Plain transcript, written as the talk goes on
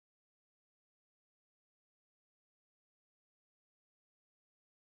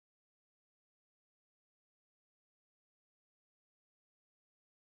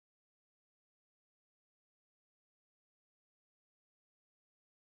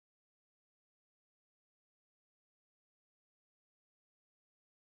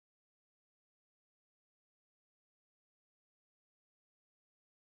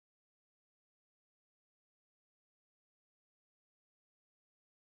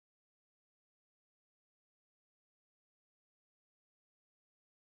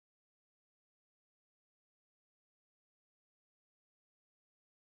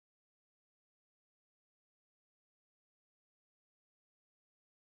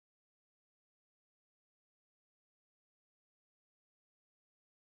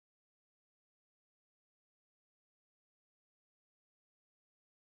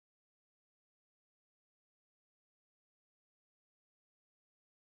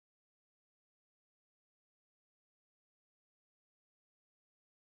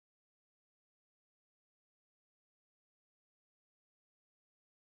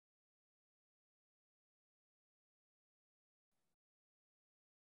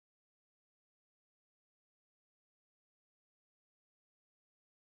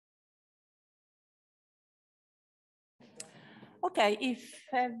Okay, if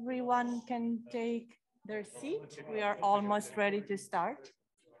everyone can take their seat, we are almost ready to start.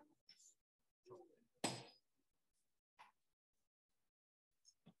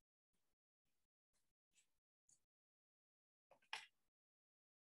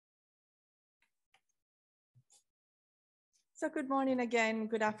 So good morning again,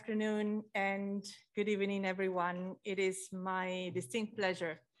 good afternoon, and good evening, everyone. It is my distinct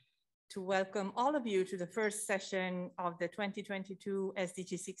pleasure to welcome all of you to the first session of the 2022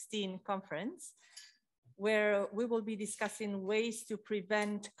 SDG 16 conference, where we will be discussing ways to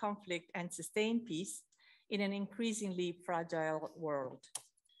prevent conflict and sustain peace in an increasingly fragile world.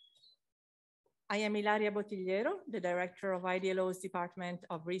 I am Ilaria Bottigliero, the director of IDLO's Department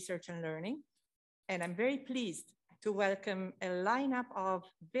of Research and Learning, and I'm very pleased to welcome a lineup of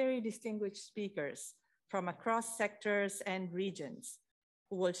very distinguished speakers from across sectors and regions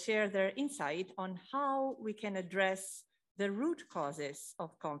who will share their insight on how we can address the root causes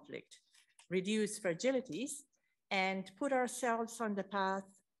of conflict, reduce fragilities, and put ourselves on the path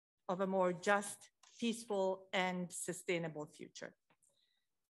of a more just, peaceful, and sustainable future.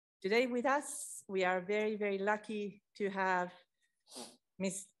 Today with us, we are very, very lucky to have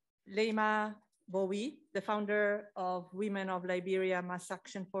Ms. Leymah Gbowee, the founder of Women of Liberia Mass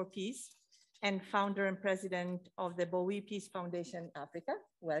Action for Peace and founder and president of the Gbowee Peace Foundation Africa.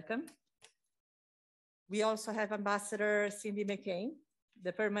 Welcome. We also have Ambassador Cindy McCain,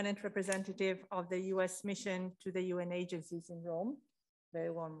 the permanent representative of the US mission to the UN agencies in Rome. Very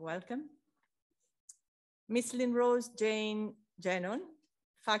warm welcome. Ms. Lynrose Jane Genon,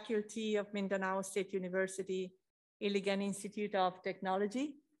 faculty of Mindanao State University, Iligan Institute of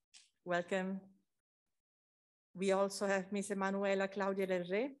Technology. Welcome. We also have Ms. Emanuela Claudia,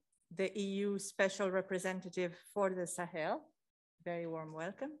 the EU Special Representative for the Sahel. Very warm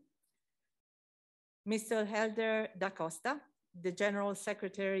welcome. Mr. Helder da Costa, the General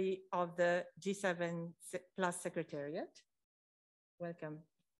Secretary of the G7 Plus Secretariat. Welcome.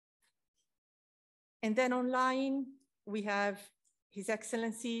 And then online, we have His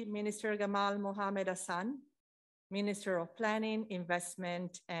Excellency Minister Gamal Mohamed Hassan, Minister of Planning,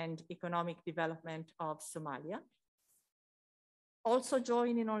 Investment, and Economic Development of Somalia. Also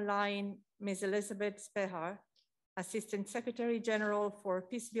joining online, Ms. Elizabeth Spehar, Assistant Secretary General for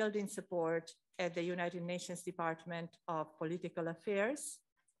Peacebuilding Support at the United Nations Department of Political Affairs.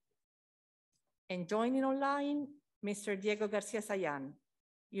 And joining online, Mr. Diego Garcia Sayan,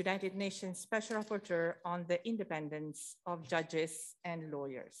 United Nations Special Rapporteur on the independence of judges and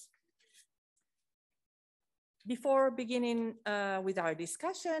lawyers. Before beginning with our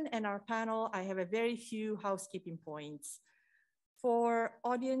discussion and our panel, I have a very few housekeeping points. For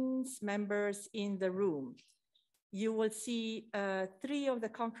audience members in the room, you will see 3 of the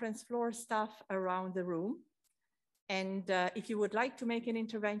conference floor staff around the room. And if you would like to make an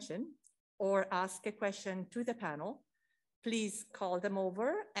intervention or ask a question to the panel, please call them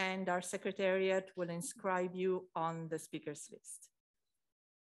over and our Secretariat will inscribe you on the speakers list.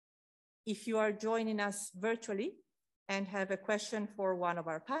 If you are joining us virtually and have a question for one of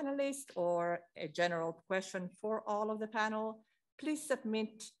our panelists or a general question for all of the panel, please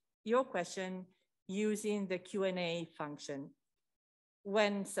submit your question using the Q&A function.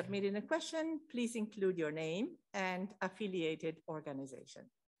 When submitting a question, please include your name and affiliated organization.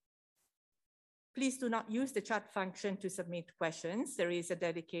 Please do not use the chat function to submit questions. There is a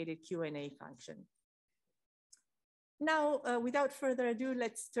dedicated Q&A function. Now, without further ado,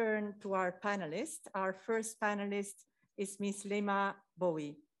 let's turn to our panelists. Our first panelist is Ms. Leymah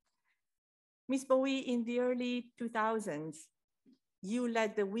Gbowee. Ms. Gbowee, in the early 2000s, you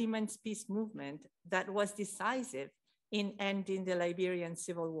led the women's peace movement that was decisive in ending the Liberian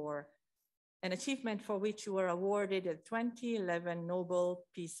Civil War, an achievement for which you were awarded a 2011 Nobel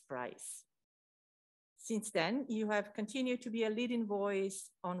Peace Prize. Since then, you have continued to be a leading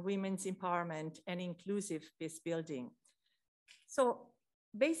voice on women's empowerment and inclusive peace building. So,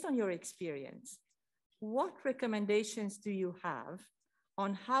 based on your experience, what recommendations do you have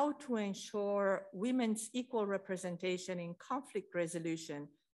on how to ensure women's equal representation in conflict resolution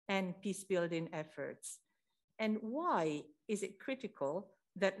and peace building efforts? And why is it critical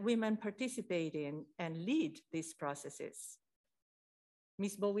that women participate in and lead these processes?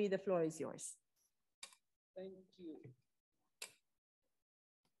 Ms. Gbowee, the floor is yours. Thank you.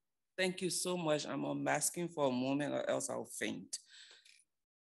 Thank you so much. I'm unmasking for a moment or else I'll faint.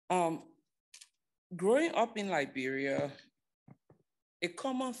 Growing up in Liberia, a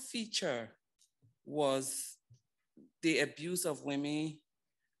common feature was the abuse of women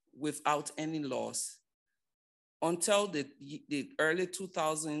without any laws. Until the early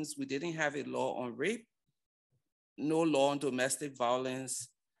 2000s, we didn't have a law on rape. no law on domestic violence,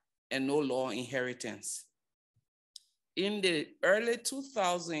 and no law on inheritance. In the early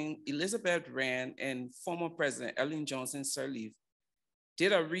 2000s, Elizabeth Rand and former President Ellen Johnson Sirleaf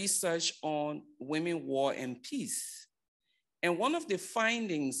did a research on women, war, and peace. And one of the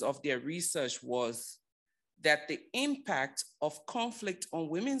findings of their research was that the impact of conflict on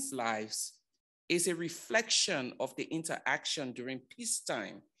women's lives is a reflection of the interaction during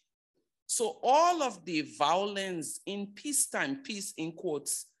peacetime. So all of the violence in peacetime, peace in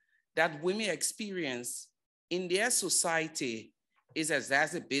quotes, that women experience in their society is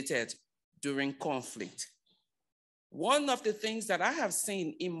exacerbated during conflict. One of the things that I have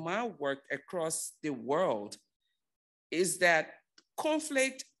seen in my work across the world is that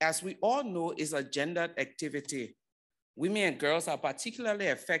conflict, as we all know, is a gendered activity. Women and girls are particularly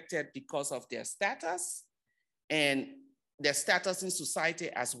affected because of their status and their status in society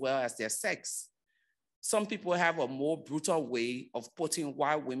as well as their sex. Some people have a more brutal way of putting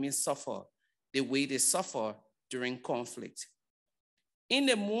why women suffer the way they suffer during conflict. In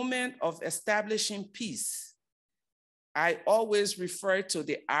the moment of establishing peace, I always refer to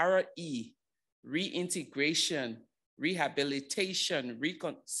the RE, reintegration, rehabilitation,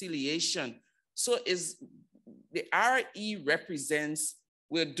 reconciliation. So the RE represents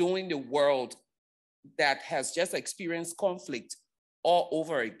we're doing the world that has just experienced conflict all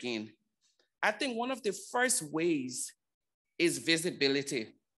over again. I think one of the first ways is visibility.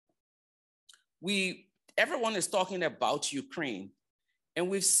 Everyone is talking about Ukraine, and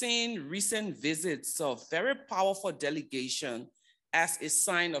we've seen recent visits of very powerful delegation as a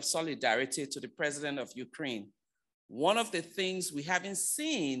sign of solidarity to the president of Ukraine. One of the things we haven't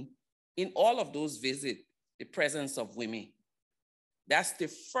seen in all of those visits, the presence of women. That's the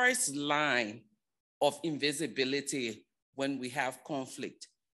first line of invisibility when we have conflict.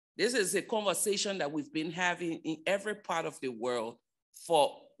 This is a conversation that we've been having in every part of the world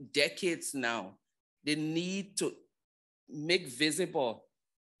for decades now. The need to make visible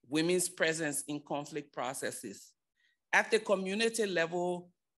women's presence in conflict processes. At the community level,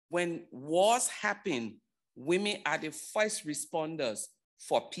 when wars happen, women are the first responders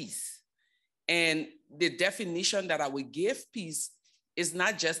for peace. And the definition that I would give peace is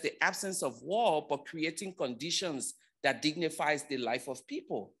not just the absence of war, but creating conditions that dignifies the life of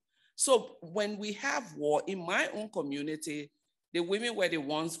people. So when we have war in my own community, the women were the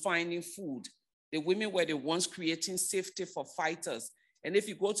ones finding food. The women were the ones creating safety for fighters. And if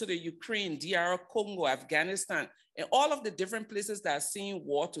you go to the Ukraine, DR Congo, Afghanistan, and all of the different places that are seeing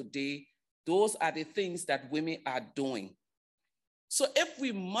war today, those are the things that women are doing. So if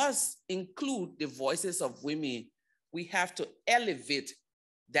we must include the voices of women, we have to elevate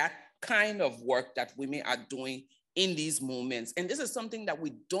that kind of work that women are doing in these moments. And this is something that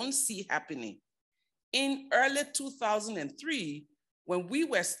we don't see happening. In early 2003, when we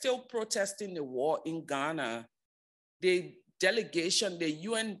were still protesting the war in Ghana, the delegation, the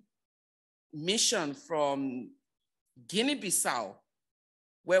UN mission from Guinea-Bissau,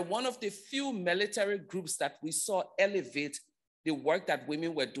 were one of the few military groups that we saw elevate the work that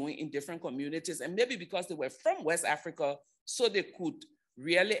women were doing in different communities. And maybe because they were from West Africa, so they could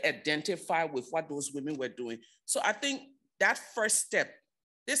really identify with what those women were doing. So I think that first step.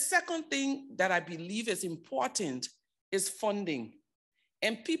 The second thing that I believe is important is funding.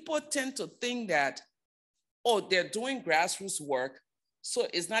 And people tend to think that, oh, they're doing grassroots work, so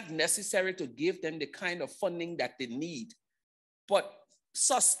it's not necessary to give them the kind of funding that they need. But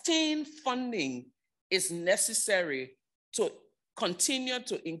sustained funding is necessary to continue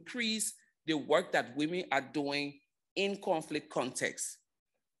to increase the work that women are doing in conflict contexts.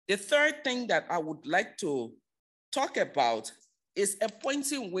 The third thing that I would like to talk about is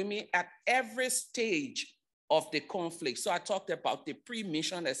appointing women at every stage of the conflict. So I talked about the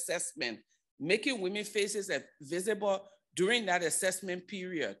pre-mission assessment, making women faces visible during that assessment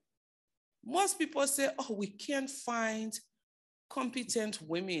period. Most people say, oh, we can't find competent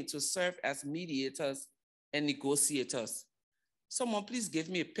women to serve as mediators and negotiators. Someone please give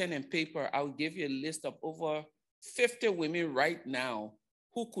me a pen and paper. I'll give you a list of over 50 women right now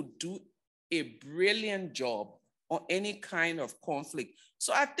who could do a brilliant job on any kind of conflict.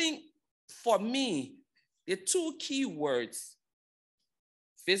 So I think for me, the two key words,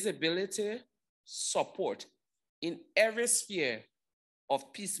 visibility, support in every sphere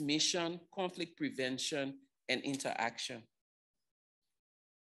of peace mission, conflict prevention, and interaction.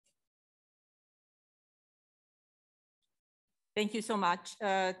 Thank you so much.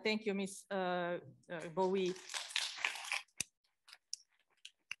 Thank you, Ms. Gbowee.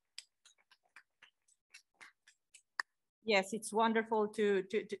 Yes, it's wonderful to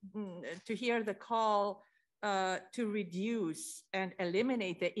hear the call to reduce and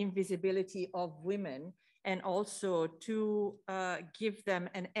eliminate the invisibility of women, and also to give them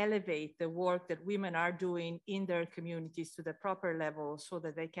and elevate the work that women are doing in their communities to the proper level so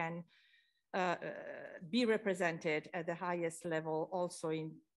that they can be represented at the highest level also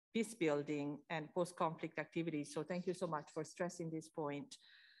in peace building and post-conflict activities. So thank you so much for stressing this point.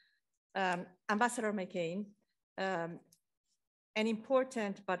 Ambassador McCain, an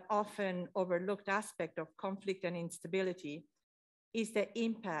important but often overlooked aspect of conflict and instability is the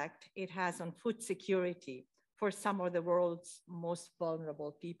impact it has on food security for some of the world's most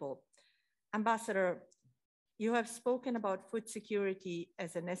vulnerable people. Ambassador, you have spoken about food security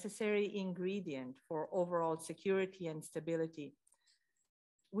as a necessary ingredient for overall security and stability.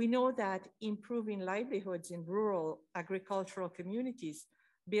 We know that improving livelihoods in rural agricultural communities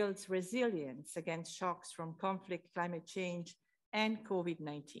builds resilience against shocks from conflict, climate change, and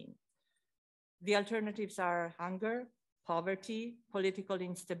COVID-19. The alternatives are hunger, poverty, political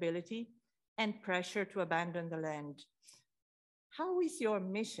instability, and pressure to abandon the land. How is your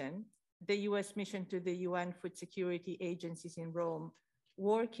mission, the US mission to the UN food security agencies in Rome,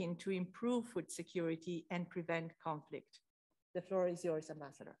 working to improve food security and prevent conflict? The floor is yours,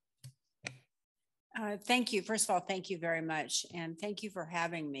 Ambassador. Thank you. First of all, thank you very much. And thank you for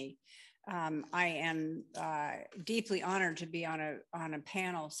having me. I am deeply honored to be on a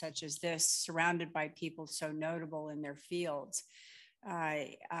panel such as this, surrounded by people so notable in their fields.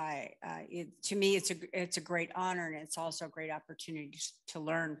 To me, it's a great honor, and it's also a great opportunity to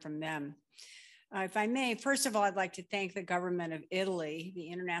learn from them. If I may, first of all, I'd like to thank the government of Italy, the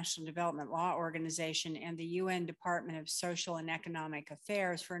International Development Law Organization, and the UN Department of Social and Economic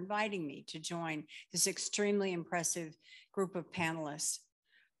Affairs for inviting me to join this extremely impressive group of panelists.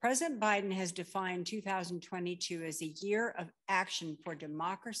 President Biden has defined 2022 as a year of action for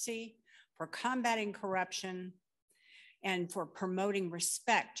democracy, for combating corruption, and for promoting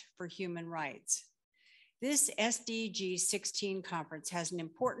respect for human rights. This SDG 16 conference has an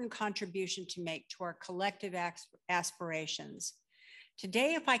important contribution to make to our collective aspirations.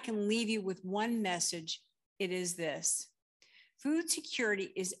 Today, if I can leave you with one message, it is this: food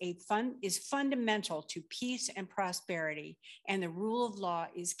security is fundamental to peace and prosperity, and the rule of law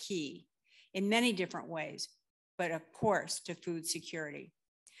is key in many different ways, but of course to food security.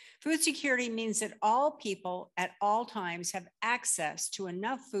 Food security means that all people at all times have access to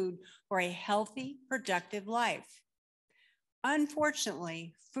enough food for a healthy, productive life.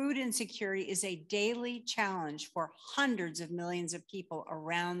 Unfortunately, food insecurity is a daily challenge for hundreds of millions of people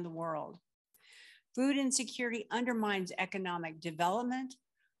around the world. Food insecurity undermines economic development,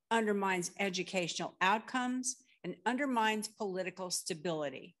 undermines educational outcomes, and undermines political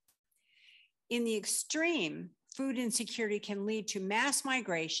stability. In the extreme, food insecurity can lead to mass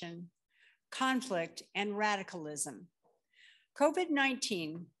migration, conflict, and radicalism.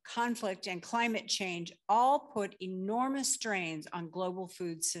 COVID-19, conflict, and climate change all put enormous strains on global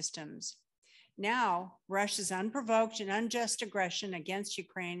food systems. Now, Russia's unprovoked and unjust aggression against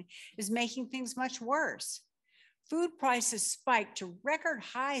Ukraine is making things much worse. Food prices spiked to record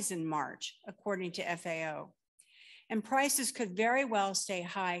highs in March, according to FAO, and prices could very well stay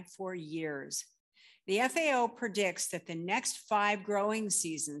high for years. The FAO predicts that the next five growing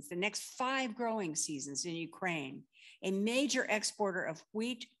seasons in Ukraine, a major exporter of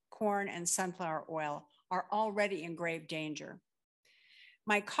wheat, corn, and sunflower oil, are already in grave danger.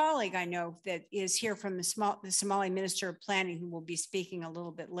 My colleague, I know, that is here from the Somali Minister of Planning, who will be speaking a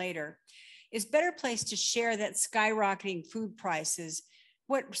little bit later, is better placed to share that skyrocketing food prices,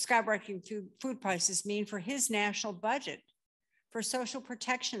 what skyrocketing food prices mean for his national budget, for social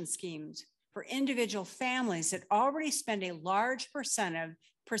protection schemes, for individual families that already spend a large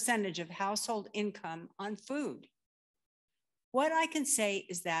percentage of household income on food. What I can say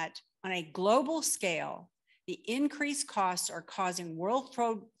is that on a global scale, the increased costs are causing World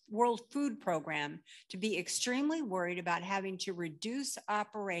Food Program to be extremely worried about having to reduce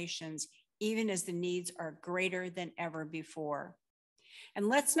operations even as the needs are greater than ever before. And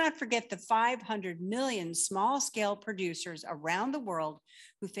let's not forget the 500 million small-scale producers around the world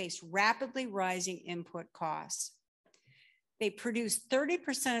who face rapidly rising input costs. They produce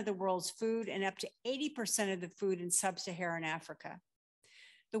 30% of the world's food and up to 80% of the food in sub-Saharan Africa.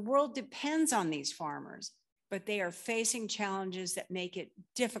 The world depends on these farmers, but they are facing challenges that make it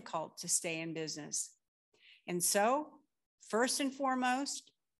difficult to stay in business. And so, first and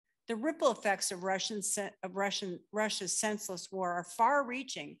foremost, the ripple effects of Russia's senseless war are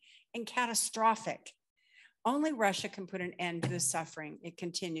far-reaching and catastrophic. Only Russia can put an end to the suffering it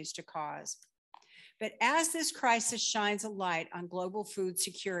continues to cause. But as this crisis shines a light on global food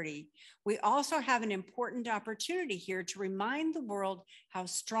security, we also have an important opportunity here to remind the world how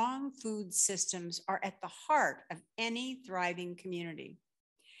strong food systems are at the heart of any thriving community.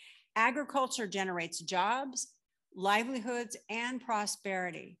 Agriculture generates jobs, livelihoods, and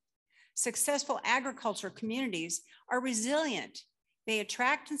prosperity. Successful agriculture communities are resilient. They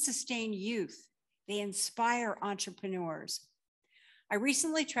attract and sustain youth. They inspire entrepreneurs. I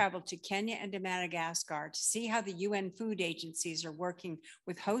recently traveled to Kenya and to Madagascar to see how the UN food agencies are working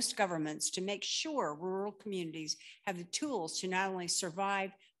with host governments to make sure rural communities have the tools to not only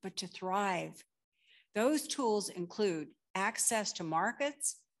survive, but to thrive. Those tools include access to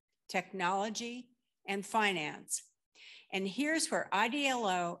markets, technology, and finance. And here's where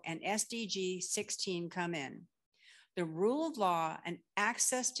IDLO and SDG 16 come in. The rule of law and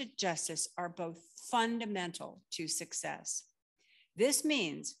access to justice are both fundamental to success. This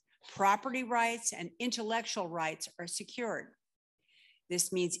means property rights and intellectual rights are secured.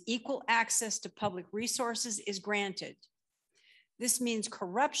 This means equal access to public resources is granted. This means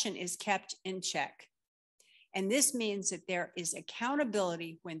corruption is kept in check. And this means that there is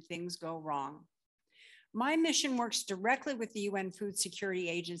accountability when things go wrong. My mission works directly with the UN food security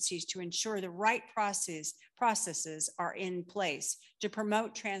agencies to ensure the right processes are in place to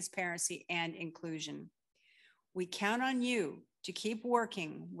promote transparency and inclusion. We count on you to keep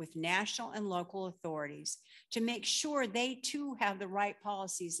working with national and local authorities to make sure they too have the right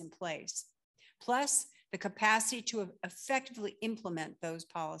policies in place, plus the capacity to effectively implement those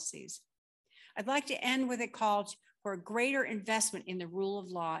policies. I'd like to end with a call for a greater investment in the rule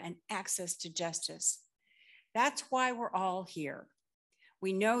of law and access to justice. That's why we're all here.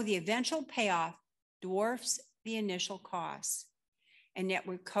 We know the eventual payoff dwarfs the initial costs. And yet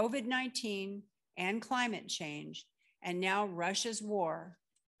with COVID-19 and climate change, and now Russia's war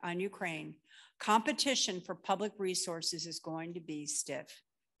on Ukraine, competition for public resources is going to be stiff.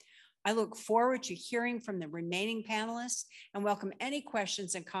 I look forward to hearing from the remaining panelists and welcome any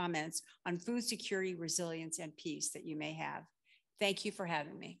questions and comments on food security, resilience, and peace that you may have. Thank you for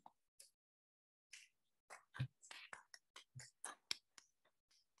having me.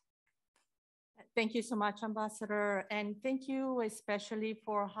 Thank you so much, Ambassador. And thank you especially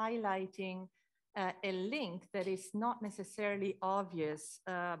for highlighting a link that is not necessarily obvious,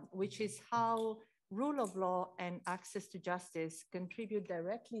 which is how rule of law and access to justice contribute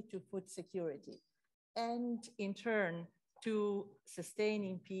directly to food security and in turn to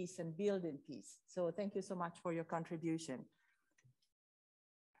sustaining peace and building peace. So thank you so much for your contribution.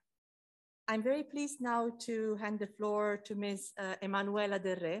 I'm very pleased now to hand the floor to Ms. Emanuela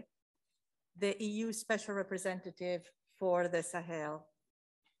Derre, the EU Special Representative for the Sahel.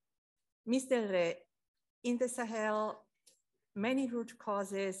 Ms. Derre, in the Sahel, many root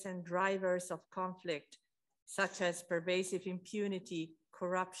causes and drivers of conflict, such as pervasive impunity,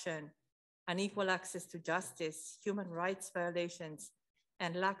 corruption, unequal access to justice, human rights violations,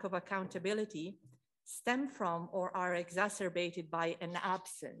 and lack of accountability, stem from or are exacerbated by an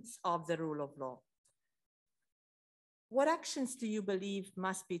absence of the rule of law. What actions do you believe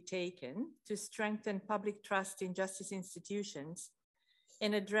must be taken to strengthen public trust in justice institutions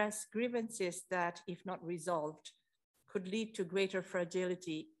and address grievances that, if not resolved, could lead to greater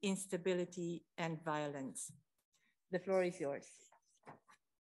fragility, instability, and violence? The floor is yours.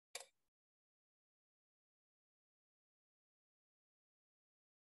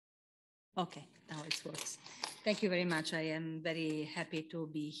 Okay, now it works. Thank you very much. I am very happy to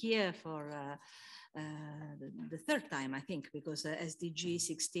be here for the third time, I think, because SDG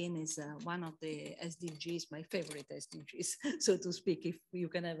 16 is one of the SDGs, my favorite SDGs, so to speak, if you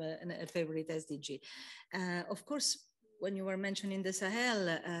can have a favorite SDG. Of course, when you were mentioning the Sahel,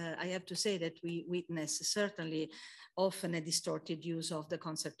 I have to say that we witness certainly often a distorted use of the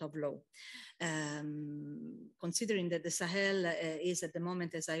concept of law. Considering that the Sahel is at the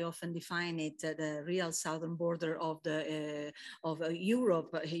moment, as I often define it, the real southern border of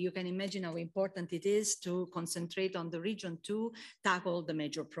Europe, you can imagine how important it is to concentrate on the region to tackle the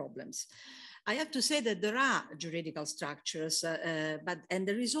major problems. I have to say that there are juridical structures, and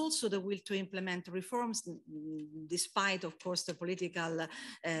there is also the will to implement reforms, despite, of course, the political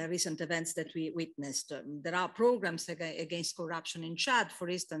recent events that we witnessed. There are programs against corruption in Chad, for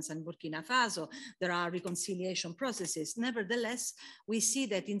instance, and Burkina Faso. There are reconciliation processes. Nevertheless, we see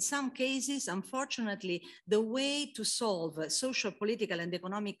that in some cases, unfortunately, the way to solve social, political, and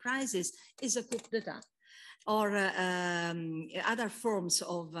economic crisis is a coup d'etat, or other forms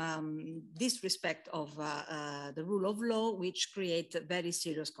of disrespect of the rule of law, which create very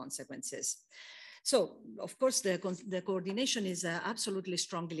serious consequences. So, of course, the coordination is absolutely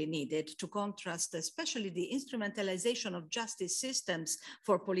strongly needed to contrast, especially the instrumentalization of justice systems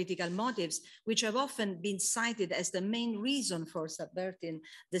for political motives, which have often been cited as the main reason for subverting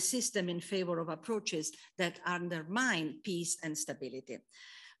the system in favor of approaches that undermine peace and stability.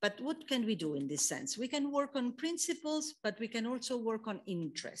 But what can we do in this sense? We can work on principles, but we can also work on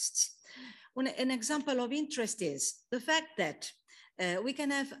interests. An example of interest is the fact that we can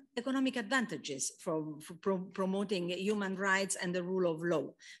have economic advantages from promoting human rights and the rule of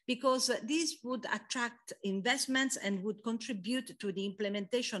law, because this would attract investments and would contribute to the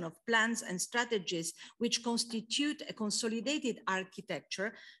implementation of plans and strategies which constitute a consolidated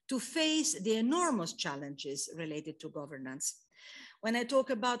architecture to face the enormous challenges related to governance. When I talk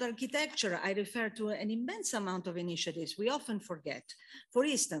about architecture, I refer to an immense amount of initiatives we often forget. For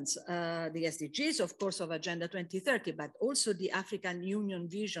instance, the SDGs, of course, of Agenda 2030, but also the African Union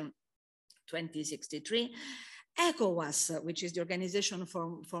Vision 2063, ECOWAS, which is the Organization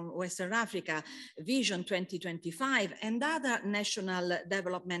for Western Africa, Vision 2025, and other national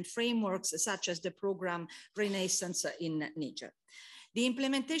development frameworks, such as the program Renaissance in Niger. The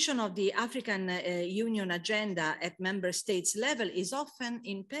implementation of the African Union agenda at member states level is often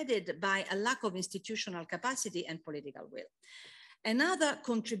impeded by a lack of institutional capacity and political will. Another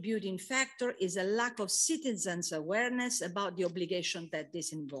contributing factor is a lack of citizens' awareness about the obligation that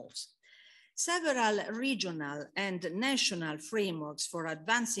this involves. Several regional and national frameworks for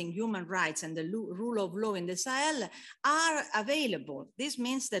advancing human rights and the rule of law in the Sahel are available. This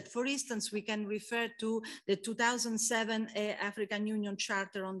means that, for instance, we can refer to the 2007 African Union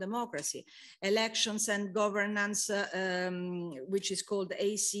Charter on Democracy, elections and governance, which is called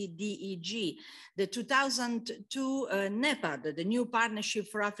ACDEG, the 2002 NEPAD, the New Partnership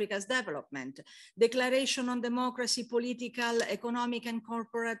for Africa's Development, Declaration on Democracy, Political, Economic and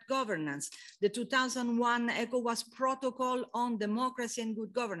Corporate Governance, the 2001 ECOWAS Protocol on Democracy and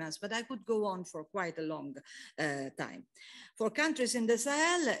Good Governance, but I could go on for quite a long time. For countries in the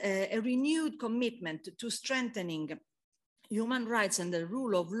Sahel, a renewed commitment to strengthening human rights and the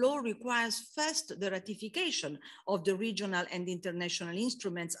rule of law requires first the ratification of the regional and international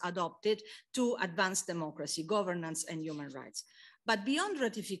instruments adopted to advance democracy, governance, and human rights. But beyond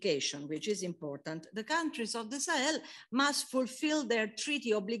ratification, which is important, the countries of the Sahel must fulfill their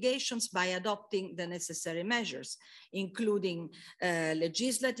treaty obligations by adopting the necessary measures, including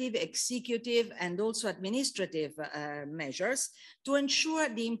legislative, executive, and also administrative measures to ensure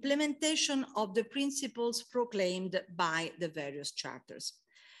the implementation of the principles proclaimed by the various charters.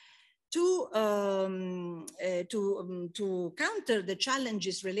 To counter the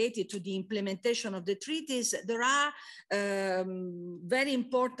challenges related to the implementation of the treaties, there are very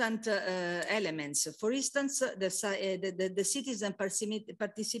important elements. For instance, the citizen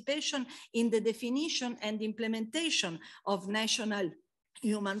participation in the definition and implementation of national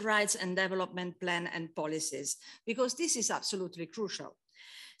human rights and development plan and policies, because this is absolutely crucial.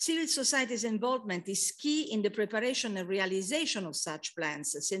 Civil society's involvement is key in the preparation and realization of such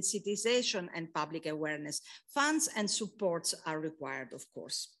plans. Sensitization and public awareness, funds and supports are required, of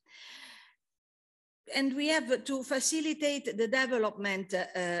course. And we have to facilitate the development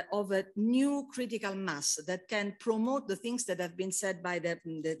of a new critical mass that can promote the things that have been said by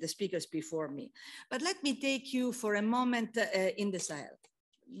the speakers before me. But let me take you for a moment in the Sahel.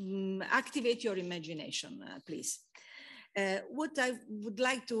 Activate your imagination, please. What I would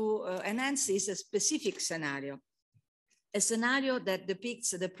like to enhance is a specific scenario, a scenario that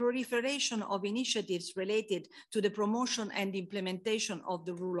depicts the proliferation of initiatives related to the promotion and implementation of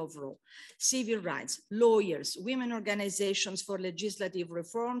the rule of law, civil rights, lawyers, women organizations for legislative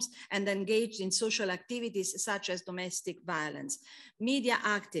reforms, and engaged in social activities such as domestic violence, media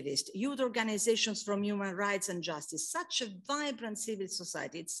activists, youth organizations from human rights and justice, such a vibrant civil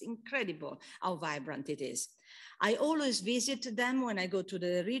society. It's incredible how vibrant it is. I always visit them when I go to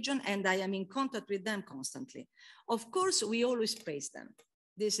the region, and I am in contact with them constantly. Of course, we always praise them.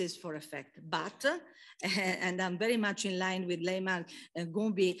 This is for a fact, but, and I'm very much in line with Leymah and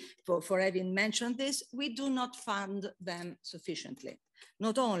Gbowee for having mentioned this, we do not fund them sufficiently.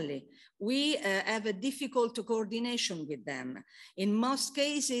 Not only, we have a difficult coordination with them. In most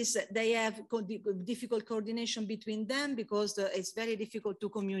cases, they have difficult coordination between them because it's very difficult to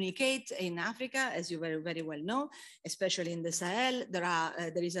communicate in Africa, as you very, very well know, especially in the Sahel.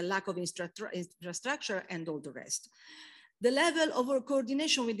 There is a lack of infrastructure and all the rest. The level of our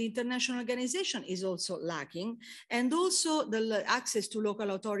coordination with the international organization is also lacking, and also the access to local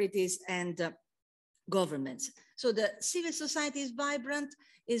authorities and governments. So the civil society is vibrant,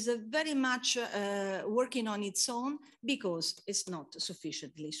 is very much working on its own because it's not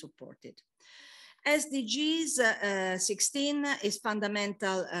sufficiently supported. SDGs 16 is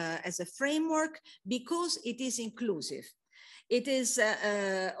fundamental as a framework because it is inclusive. It is,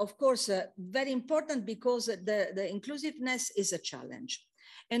 of course, very important because the inclusiveness is a challenge.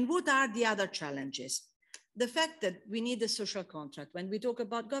 And what are the other challenges? The fact that we need a social contract. When we talk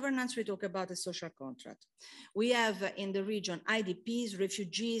about governance, we talk about a social contract. We have in the region IDPs,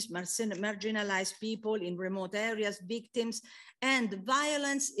 refugees, marginalized people in remote areas, victims, and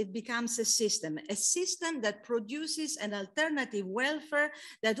violence. It becomes a system that produces an alternative welfare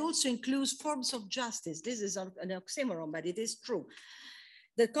that also includes forms of justice. This is an oxymoron, but it is true.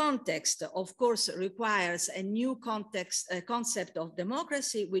 The context, of course, requires a new concept of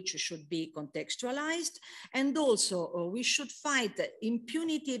democracy, which should be contextualized. And also, we should fight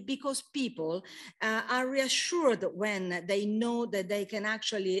impunity because people are reassured when they know that they can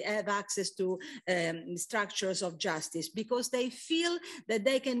actually have access to structures of justice, because they feel that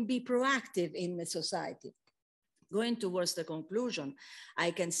they can be proactive in the society. Going towards the conclusion,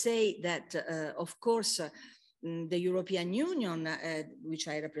 I can say that, of course, the European Union, which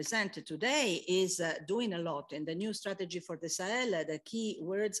I represent today, is doing a lot. In the new strategy for the Sahel, the key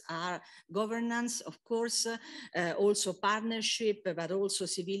words are governance, of course, also partnership, but also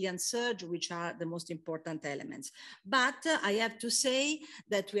civilian surge, which are the most important elements. But I have to say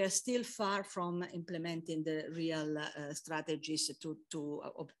that we are still far from implementing the real strategies to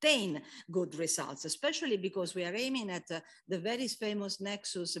obtain good results, especially because we are aiming at the very famous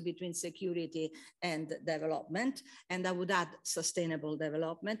nexus between security and development. And I would add sustainable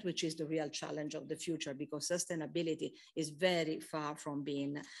development, which is the real challenge of the future, because sustainability is very far from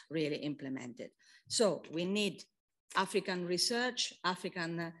being really implemented. So we need African research,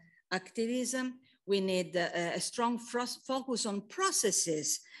 African activism. We need a strong focus on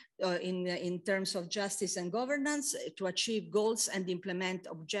processes in terms of justice and governance to achieve goals and implement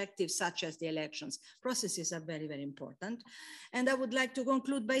objectives such as the elections. Processes are very, very important. And I would like to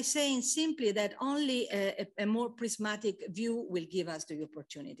conclude by saying simply that only a more prismatic view will give us the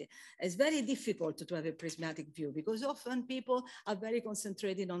opportunity. It's very difficult to have a prismatic view because often people are very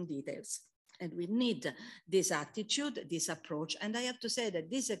concentrated on details. And we need this attitude, this approach. And I have to say that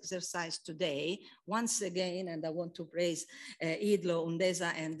this exercise today, once again, and I want to praise IDLO,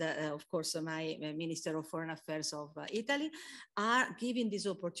 UNDESA, and of course, my Minister of Foreign Affairs of Italy, are giving this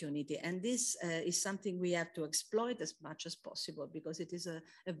opportunity. And this is something we have to exploit as much as possible because it is a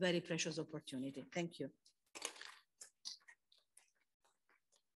very precious opportunity. Thank you.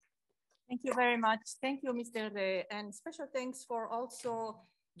 Thank you very much. Thank you, Mr. Re, and special thanks for also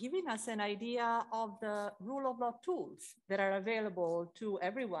giving us an idea of the rule of law tools that are available to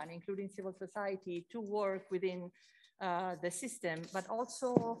everyone, including civil society, to work within the system, but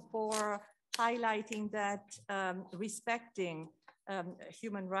also for highlighting that respecting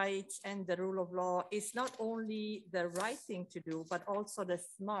human rights and the rule of law is not only the right thing to do, but also the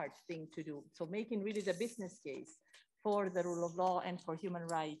smart thing to do. So making really the business case for the rule of law and for human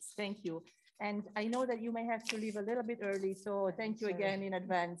rights. Thank you. And I know that you may have to leave a little bit early, so thank you again in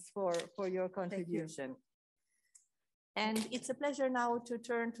advance for your contribution. And it's a pleasure now to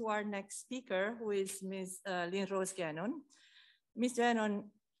turn to our next speaker, who is Ms. Lynrose Genon. Ms. Genon,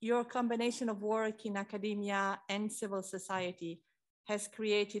 your combination of work in academia and civil society has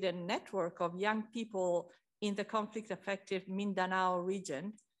created a network of young people in the conflict-affected Mindanao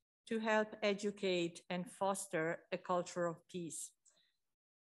region to help educate and foster a culture of peace.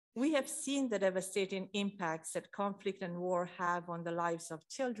 We have seen the devastating impacts that conflict and war have on the lives of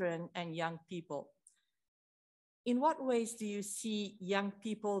children and young people. In what ways do you see young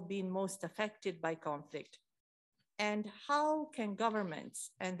people being most affected by conflict? And how can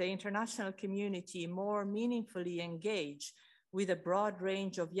governments and the international community more meaningfully engage with a broad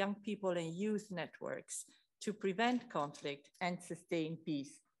range of young people and youth networks to prevent conflict and sustain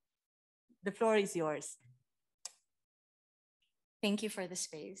peace? The floor is yours. Thank you for the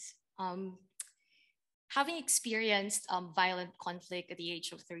space. Having experienced violent conflict at the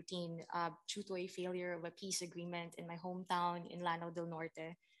age of 13 due to a failure of a peace agreement in my hometown in Lanao del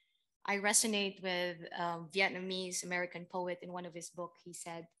Norte, I resonate with Vietnamese American poet. In one of his books, he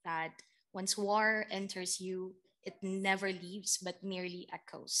said that once war enters you, it never leaves but merely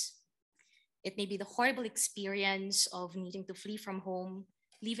echoes. It may be the horrible experience of needing to flee from home,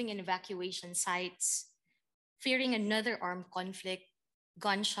 living in evacuation sites, fearing another armed conflict,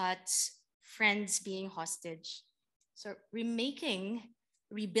 gunshots, friends being hostage. So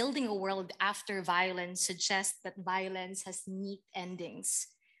rebuilding a world after violence suggests that violence has neat endings,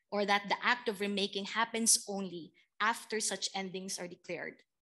 or that the act of remaking happens only after such endings are declared,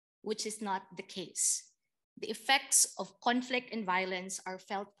 which is not the case. The effects of conflict and violence are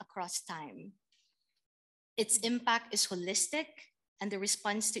felt across time. Its impact is holistic, and the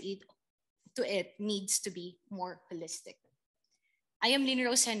response to it needs to be more holistic. I am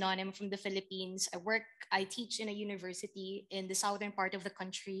Lynrose. I'm from the Philippines. I teach in a university in the southern part of the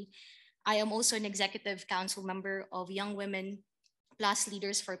country. I am also an executive council member of Young Women Plus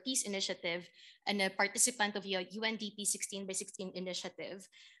Leaders for Peace Initiative and a participant of the UNDP 16 by 16 initiative,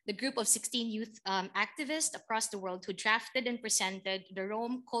 the group of 16 youth activists across the world who drafted and presented the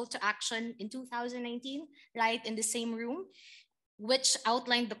Rome Call to Action in 2019, right in the same room, which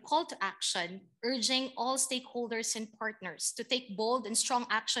outlined the call to action, urging all stakeholders and partners to take bold and strong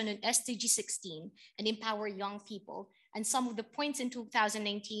action on SDG 16 and empower young people. And some of the points in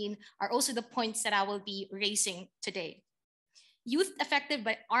 2019 are also the points that I will be raising today. Youth affected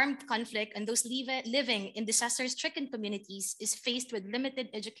by armed conflict and those living in disaster-stricken communities is faced with limited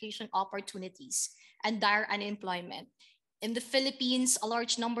education opportunities and dire unemployment. In the Philippines, a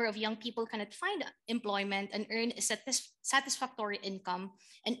large number of young people cannot find employment and earn a satisfactory income,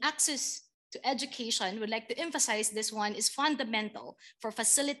 and access to education, would like to emphasize this one, is fundamental for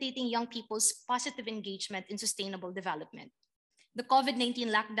facilitating young people's positive engagement in sustainable development. The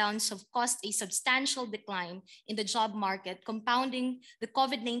COVID-19 lockdowns have caused a substantial decline in the job market, compounding the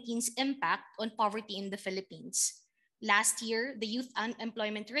COVID-19's impact on poverty in the Philippines. Last year, the youth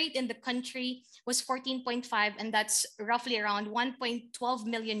unemployment rate in the country was 14.5, and that's roughly around 1.12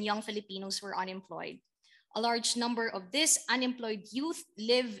 million young Filipinos were unemployed. A large number of these unemployed youth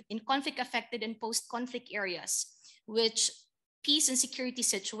live in conflict-affected and post-conflict areas, which peace and security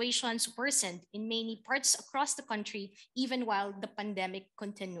situations worsened in many parts across the country, even while the pandemic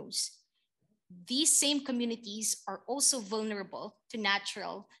continues. These same communities are also vulnerable to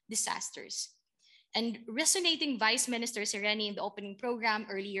natural disasters. And resonating Vice Minister Sereni in the opening program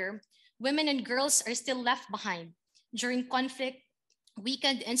earlier, women and girls are still left behind. During conflict,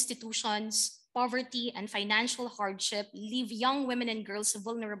 weakened institutions, poverty, and financial hardship leave young women and girls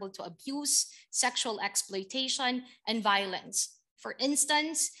vulnerable to abuse, sexual exploitation, and violence. For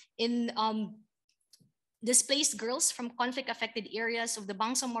instance, in displaced girls from conflict-affected areas of the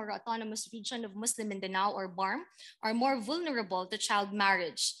Bangsamoro Autonomous Region of Muslim Mindanao, or BARM, are more vulnerable to child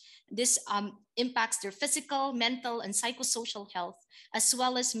marriage. This impacts their physical, mental, and psychosocial health, as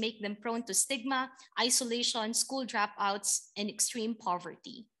well as make them prone to stigma, isolation, school dropouts, and extreme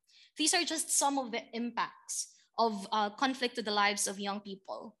poverty. These are just some of the impacts of conflict to the lives of young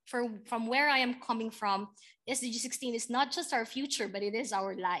people. From where I am coming from, SDG 16 is not just our future, but it is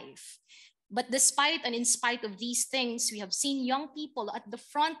our life. But despite and in spite of these things, we have seen young people at the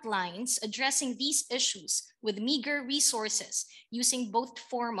front lines addressing these issues with meager resources, using both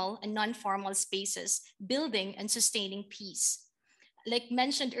formal and non-formal spaces, building and sustaining peace. Like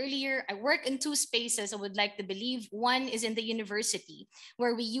mentioned earlier, I work in two spaces, I would like to believe. One is in the university,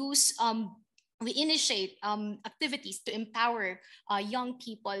 where we initiate activities to empower young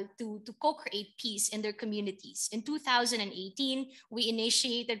people to co-create peace in their communities. In 2018, we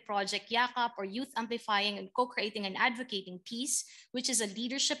initiated Project Yakap, or Youth Amplifying and Co-creating and Advocating Peace, which is a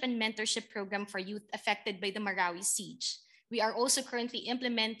leadership and mentorship program for youth affected by the Marawi siege. We are also currently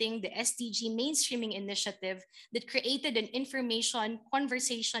implementing the SDG Mainstreaming Initiative that created an information,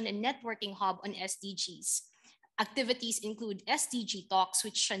 conversation, and networking hub on SDGs. Activities include SDG Talks,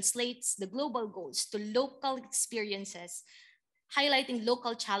 which translates the global goals to local experiences, highlighting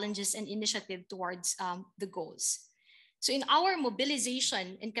local challenges and initiative towards the goals. So in our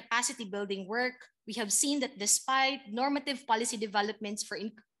mobilization and capacity building work, we have seen that despite normative policy developments for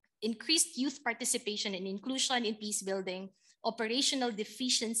increased youth participation and inclusion in peace building, operational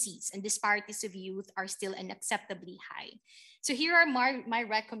deficiencies and disparities of youth are still unacceptably high. So here are my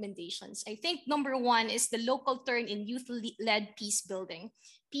recommendations. I think number one is the local turn in youth-led peace building.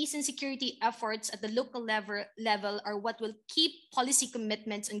 Peace and security efforts at the local level are what will keep policy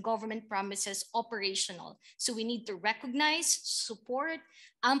commitments and government promises operational. So we need to recognize, support,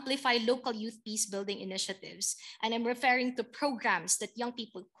 amplify local youth peace building initiatives. And I'm referring to programs that young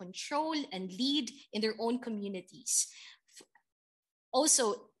people control and lead in their own communities.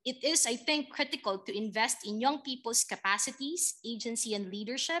 Also, it is, I think, critical to invest in young people's capacities, agency, and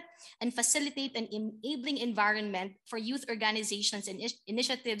leadership, and facilitate an enabling environment for youth organizations and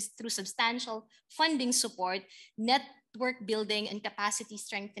initiatives through substantial funding support, network building, and capacity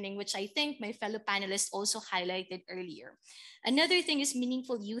strengthening, which I think my fellow panelists also highlighted earlier. Another thing is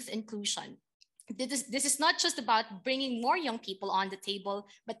meaningful youth inclusion. This is not just about bringing more young people on the table,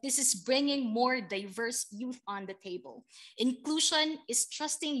 but this is bringing more diverse youth on the table. Inclusion is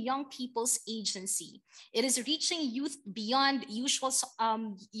trusting young people's agency. It is reaching youth beyond usual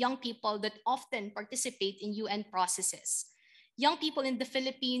young people that often participate in UN processes. Young people in the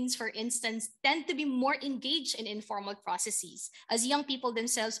Philippines, for instance, tend to be more engaged in informal processes, as young people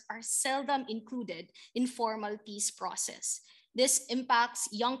themselves are seldom included in formal peace process. This impacts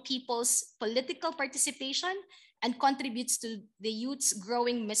young people's political participation and contributes to the youth's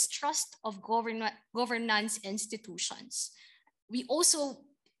growing mistrust of governance institutions. We also,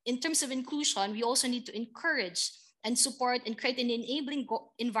 in terms of inclusion, we also need to encourage and support and create an enabling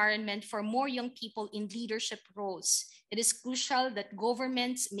environment for more young people in leadership roles. It is crucial that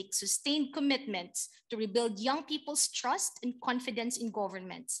governments make sustained commitments to rebuild young people's trust and confidence in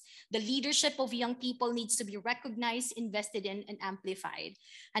governments. The leadership of young people needs to be recognized, invested in, and amplified.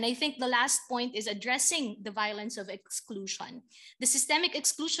 And I think the last point is addressing the violence of exclusion. The systemic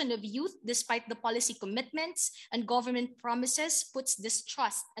exclusion of youth, despite the policy commitments and government promises, puts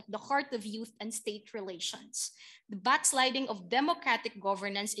distrust at the heart of youth and state relations. The backsliding of democratic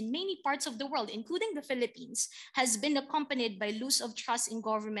governance in many parts of the world, including the Philippines, has been accompanied by loss of trust in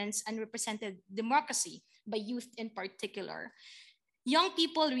governments and represented democracy by youth in particular. Young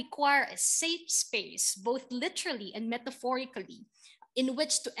people require a safe space, both literally and metaphorically, in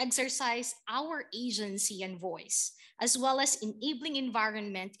which to exercise our agency and voice, as well as enabling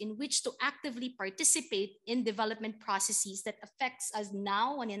environment in which to actively participate in development processes that affects us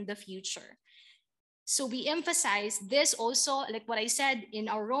now and in the future. So we emphasize this also, like what I said in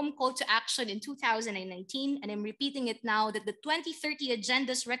our Rome call to action in 2019, and I'm repeating it now, that the 2030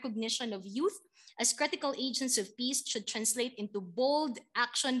 Agenda's recognition of youth as critical agents of peace should translate into bold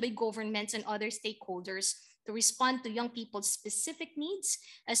action by governments and other stakeholders to respond to young people's specific needs,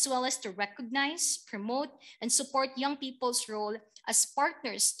 as well as to recognize, promote, and support young people's role as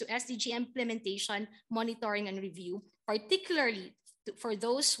partners to SDG implementation, monitoring, and review, particularly for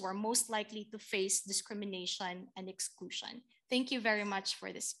those who are most likely to face discrimination and exclusion. Thank you very much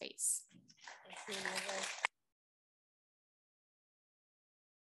for this space.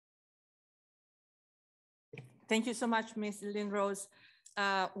 Thank you so much, Ms. Lynrose.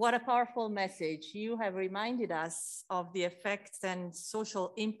 What a powerful message. You have reminded us of the effects and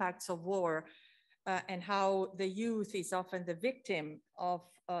social impacts of war and how the youth is often the victim of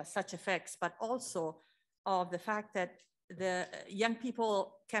such effects, but also of the fact that the young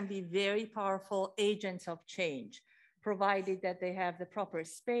people can be very powerful agents of change, provided that they have the proper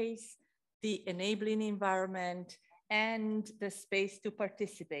space, the enabling environment, and the space to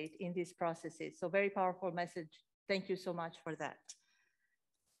participate in these processes. So very powerful message. Thank you so much for that.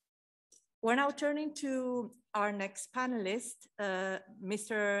 We're now turning to our next panelist,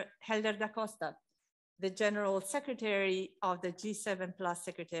 Mr. Helder da Costa, the General Secretary of the G7 Plus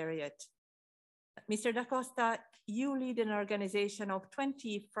Secretariat. Mr. da Costa, you lead an organization of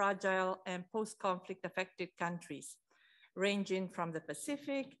 20 fragile and post-conflict affected countries, ranging from the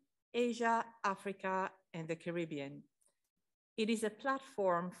Pacific, Asia, Africa, and the Caribbean. It is a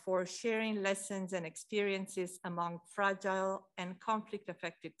platform for sharing lessons and experiences among fragile and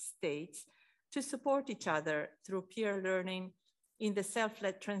conflict-affected states to support each other through peer learning in the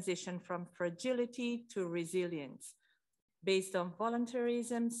self-led transition from fragility to resilience, based on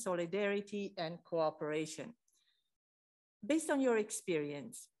voluntarism, solidarity, and cooperation. Based on your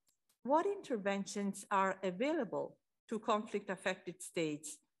experience, what interventions are available to conflict-affected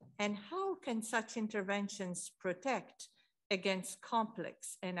states, and how can such interventions protect against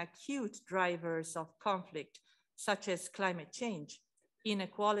complex and acute drivers of conflict, such as climate change,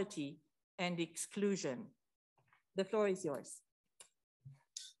 inequality, and exclusion? The floor is yours.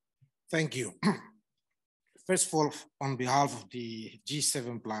 Thank you. First of all, on behalf of the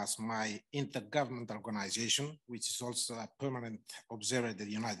G7 Plus, my intergovernmental organization, which is also a permanent observer at the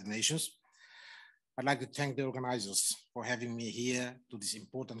United Nations, I'd like to thank the organizers for having me here to this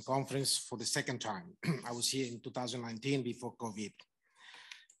important conference for the second time. I was here in 2019 before COVID.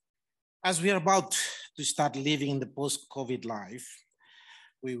 As we are about to start living in the post-COVID life,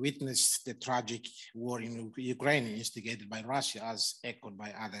 we witnessed the tragic war in Ukraine instigated by Russia, as echoed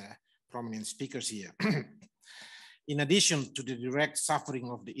by other prominent speakers here. In addition to the direct suffering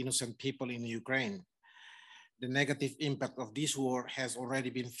of the innocent people in Ukraine, the negative impact of this war has already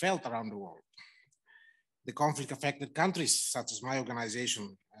been felt around the world. The conflict-affected countries, such as my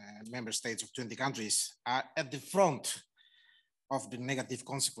organization, member states of 20 countries, are at the front of the negative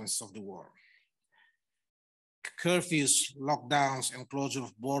consequences of the war. Curfews, lockdowns, and closure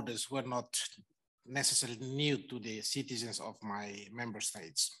of borders were not necessarily new to the citizens of my member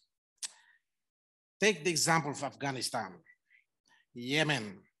states. Take the example of Afghanistan,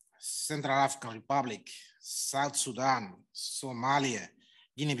 Yemen, Central African Republic, South Sudan, Somalia,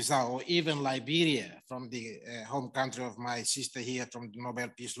 Guinea-Bissau, or even Liberia, from the home country of my sister here from the Nobel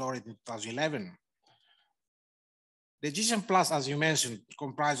Peace Laureate in 2011. The G7 Plus, as you mentioned,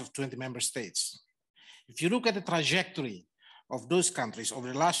 comprises of 20 member states. If you look at the trajectory of those countries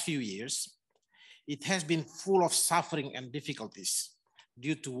over the last few years, it has been full of suffering and difficulties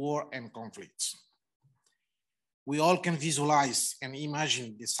due to war and conflicts. We all can visualize and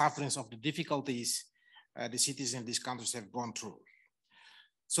imagine the sufferings of the difficulties the citizens in these countries have gone through.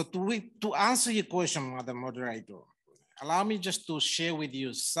 So to answer your question, Madam Moderator, allow me just to share with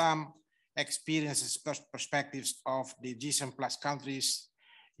you some experiences, perspectives of the G7 Plus countries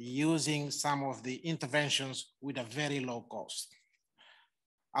using some of the interventions with a very low cost.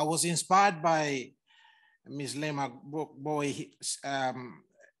 I was inspired by Ms. Leymah Gbowee's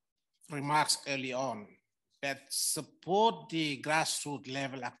remarks early on that support the grassroots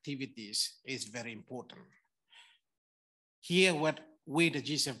level activities is very important. Here, what we, the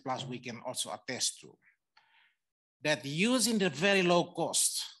G7 Plus, we can also attest to, that using the very low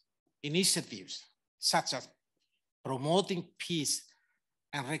cost initiatives, such as promoting peace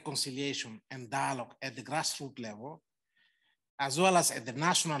and reconciliation and dialogue at the grassroots level, as well as at the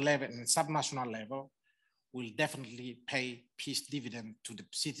national level and subnational level, will definitely pay peace dividend to the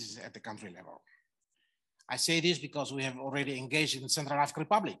citizens at the country level. I say this because we have already engaged in Central African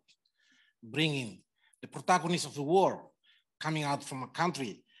Republic, bringing the protagonists of the war coming out from a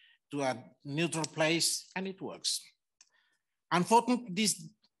country to a neutral place, and it works. Unfortunately, this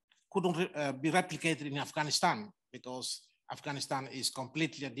couldn't be replicated in Afghanistan because Afghanistan is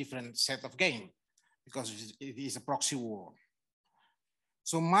completely a different set of game because it is a proxy war.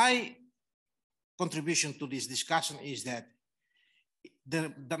 So my contribution to this discussion is that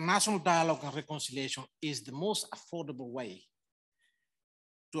the national dialogue and reconciliation is the most affordable way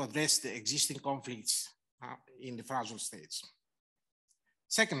to address the existing conflicts in the fragile states.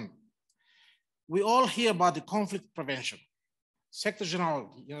 Second, we all hear about the conflict prevention. Secretary General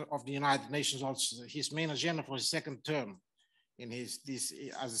of the United Nations, also his main agenda for his second term as the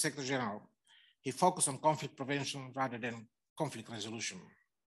Secretary General, he focused on conflict prevention rather than conflict resolution.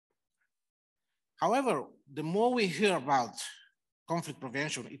 However, the more we hear about conflict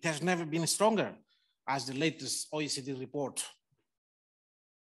prevention, it has never been stronger, as the latest OECD report,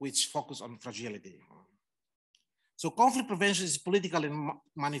 which focused on fragility. So conflict prevention is political and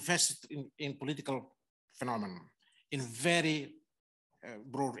manifested in political phenomenon in very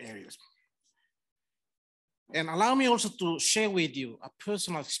broad areas. And allow me also to share with you a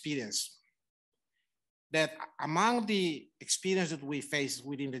personal experience that among the experience that we face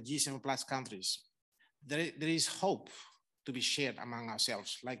within the G7 Plus countries, there is hope to be shared among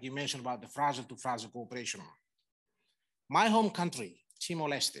ourselves. Like you mentioned about the fragile to fragile cooperation. My home country,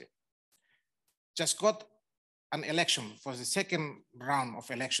 Timor-Leste, just got an election for the second round of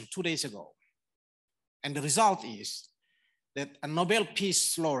election 2 days ago. And the result is that a Nobel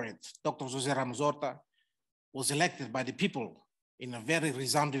Peace laureate, Dr. José Ramos-Horta, was elected by the people in a very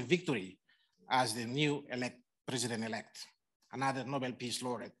resounding victory as the new president-elect, another Nobel Peace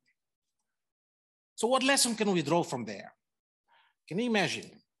laureate. So what lesson can we draw from there? Can you imagine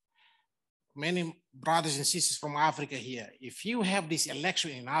many brothers and sisters from Africa here, if you have this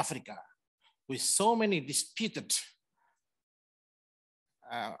election in Africa with so many disputed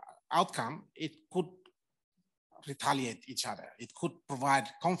outcome, it could retaliate each other. It could provide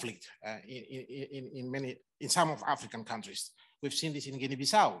conflict in some of African countries. We've seen this in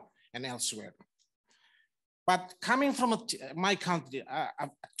Guinea-Bissau and elsewhere. But coming from my country,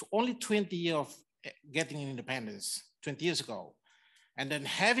 only 20 years of getting independence, 20 years ago, and then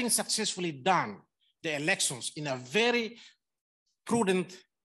having successfully done the elections in a very prudent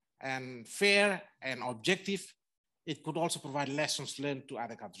and fair and objective, it could also provide lessons learned to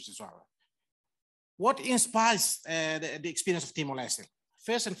other countries as well. What inspires the experience of Timor-Leste?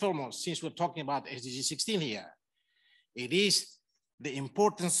 First and foremost, since we're talking about SDG 16 here, it is the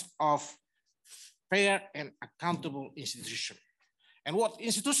importance of fair and accountable institutions. And what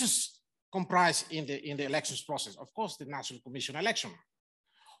institutions comprise in the elections process? Of course, the National Commission election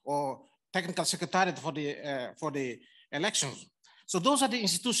or Technical Secretariat for the elections. So those are the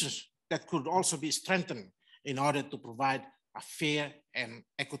institutions that could also be strengthened in order to provide a fair and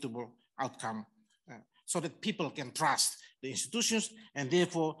equitable outcome so that people can trust the institutions and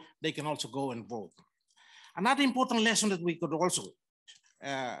therefore they can also go and vote. Another important lesson that we could also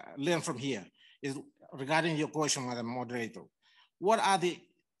learn from here is regarding your question, Madam Moderator. What are the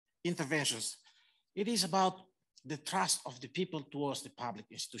interventions? It is about the trust of the people towards the public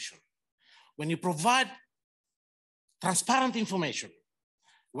institution. When you provide transparent information,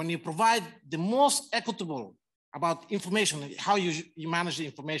 when you provide the most equitable about information, how you manage the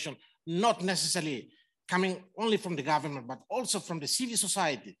information, not necessarily coming only from the government, but also from the civil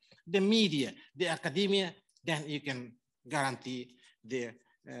society, the media, the academia, then you can guarantee the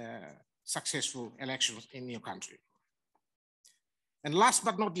successful elections in your country. And last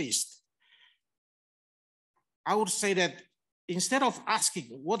but not least, I would say that instead of asking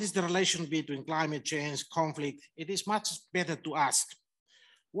what is the relation between climate change, conflict, it is much better to ask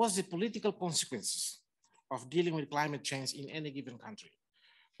what's the political consequences of dealing with climate change in any given country.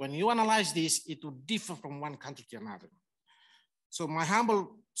 When you analyze this, it will differ from one country to another. So my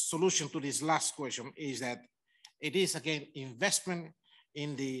humble solution to this last question is that it is, again, investment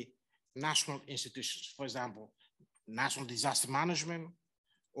in the national institutions. For example, national disaster management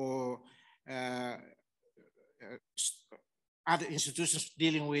or other institutions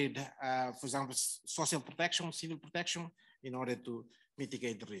dealing with, for example, social protection, civil protection, in order to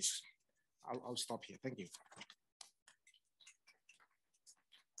mitigate the risks. I'll stop here. Thank you.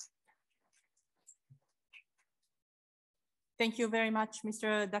 Thank you very much,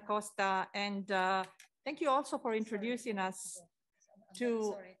 Mr. Da Costa, and thank you also for introducing us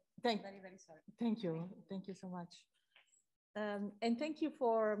to. Thank you so much, and thank you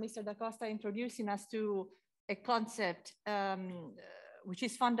for Mr. Da Costa introducing us to a concept which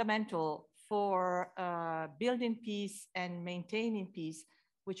is fundamental for building peace and maintaining peace,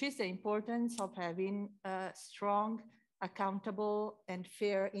 which is the importance of having strong, accountable, and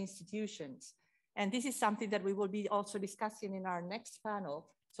fair institutions. And this is something that we will be also discussing in our next panel.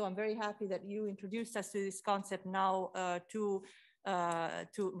 So I'm very happy that you introduced us to this concept now to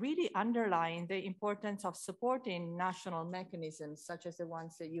really underline the importance of supporting national mechanisms such as the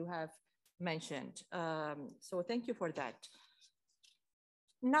ones that you have mentioned. So thank you for that.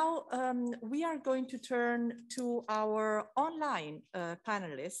 Now we are going to turn to our online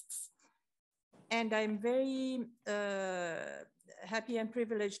panelists. And I'm very happy and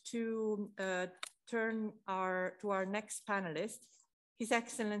privileged to turn to our next panelist, His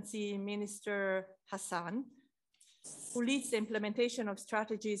Excellency Minister Hassan, who leads the implementation of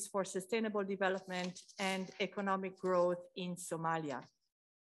strategies for sustainable development and economic growth in Somalia.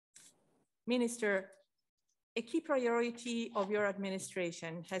 Minister, a key priority of your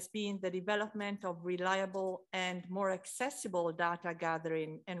administration has been the development of reliable and more accessible data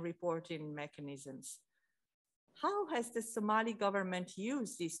gathering and reporting mechanisms. How has the Somali government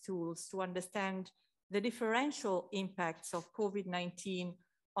used these tools to understand the differential impacts of COVID-19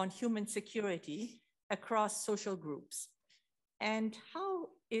 on human security across social groups? And how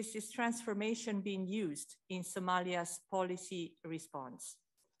is this transformation being used in Somalia's policy response?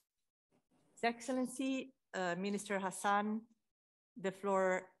 His Excellency, Minister Hassan, the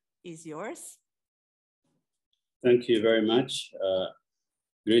floor is yours. Thank you very much.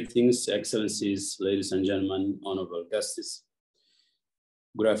 Greetings, Excellencies, ladies and gentlemen, honorable guests.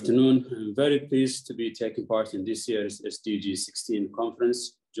 Good afternoon. I'm very pleased to be taking part in this year's SDG 16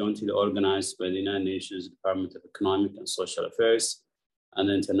 conference, jointly organized by the United Nations Department of Economic and Social Affairs and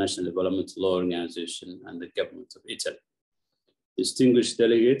the International Development Law Organization and the government of Italy. Distinguished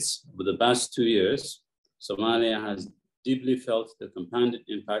delegates, over the past 2 years, Somalia has deeply felt the compounded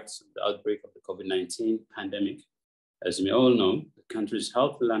impacts of the outbreak of the COVID-19 pandemic. As we all know, the country's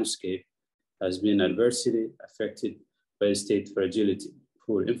health landscape has been adversely affected by state fragility,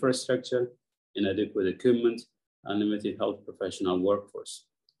 poor infrastructure, inadequate equipment, and limited health professional workforce.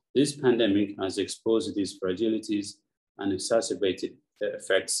 This pandemic has exposed these fragilities and exacerbated their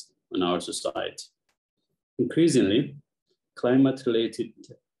effects on our society. Increasingly, climate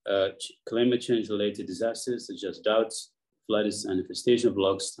change-related disasters such as droughts, floods, and infestation of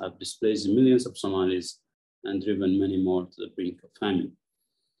logs have displaced millions of Somalis and driven many more to the brink of famine.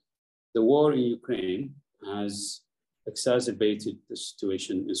 The war in Ukraine has exacerbated the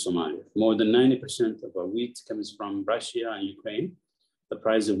situation in Somalia. More than 90% of our wheat comes from Russia and Ukraine. The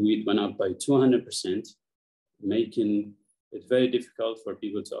price of wheat went up by 200%, making it very difficult for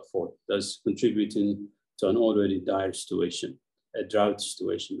people to afford, thus contributing to an already dire situation, a drought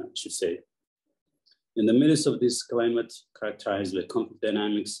situation, I should say. In the midst of this climate characterized by conflict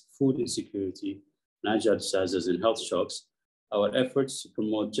dynamics, food insecurity, natural disasters, and health shocks, our efforts to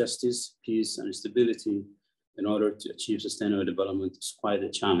promote justice, peace, and stability in order to achieve sustainable development is quite a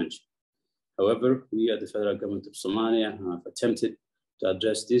challenge. However, we at the federal government of Somalia have attempted to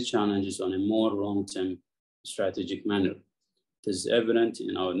address these challenges on a more long-term strategic manner. This is evident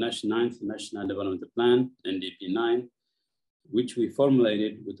in our 9th National Development Plan, NDP-9, which we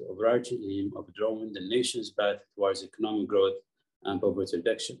formulated with the overarching aim of drawing the nation's path towards economic growth and poverty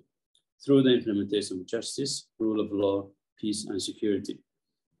reduction through the implementation of justice, rule of law, peace, and security.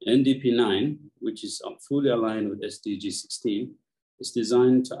 NDP-9, which is fully aligned with SDG 16, is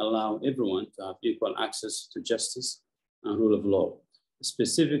designed to allow everyone to have equal access to justice and rule of law.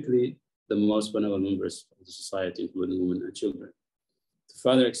 Specifically, the most vulnerable members of the society, including women and children. To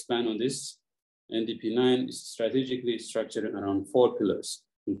further expand on this, NDP 9 is strategically structured around 4 pillars: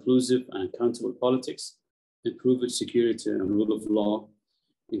 inclusive and accountable politics, improved security and rule of law,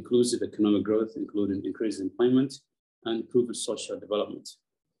 inclusive economic growth, including increased employment, and improved social development.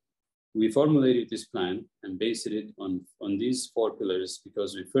 We formulated this plan and based it on these 4 pillars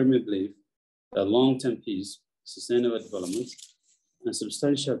because we firmly believe that long-term peace, sustainable development, and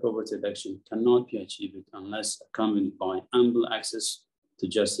substantial poverty reduction cannot be achieved unless accompanied by ample access to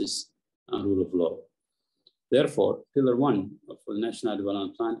justice and rule of law. Therefore, Pillar 1 of the National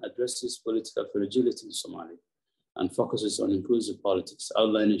Development Plan addresses political fragility in Somalia and focuses on inclusive politics,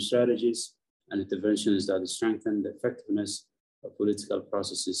 outlining strategies and interventions that strengthen the effectiveness of political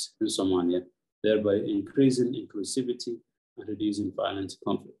processes in Somalia, thereby increasing inclusivity and reducing violent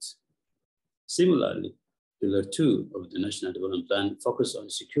conflicts. Similarly, Pillar 2 of the National Development Plan focuses on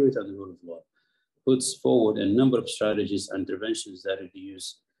security and the rule of law, puts forward a number of strategies and interventions that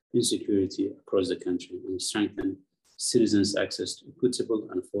reduce insecurity across the country and strengthen citizens' access to equitable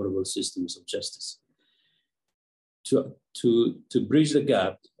and affordable systems of justice. To bridge the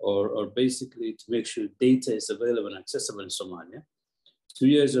gap, or basically to make sure data is available and accessible in Somalia, 2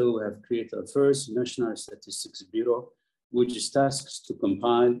 years ago, we have created our first National Statistics Bureau, which is tasked to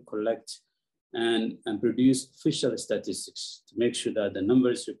compile, collect, and produce official statistics to make sure that the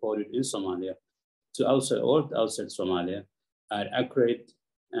numbers reported in Somalia to outside Somalia are accurate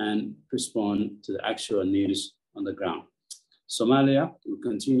and respond to the actual needs on the ground. Somalia will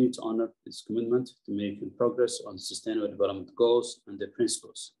continue to honor its commitment to making progress on sustainable development goals and their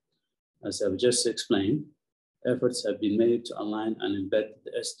principles. As I've just explained, efforts have been made to align and embed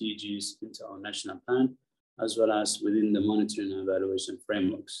the SDGs into our national plan, as well as within the monitoring and evaluation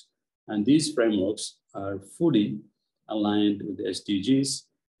frameworks. And these frameworks are fully aligned with the SDGs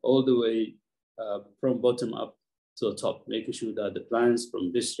all the way from bottom up to the top, making sure that the plans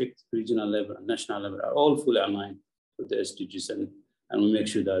from district, regional level, and national level are all fully aligned with the SDGs. And we make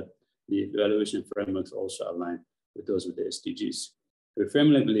sure that the evaluation frameworks also align with those with the SDGs. We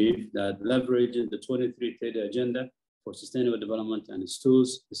firmly believe that leveraging the 2030 Agenda for Sustainable Development and its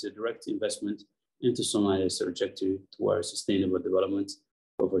tools is a direct investment into Somalia's trajectory towards sustainable development,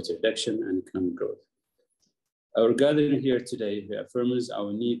 poverty reduction, and economic growth. Our gathering here today reaffirms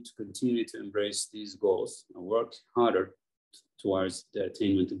our need to continue to embrace these goals and work harder towards their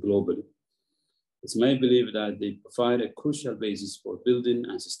attainment globally. It's my belief that they provide a crucial basis for building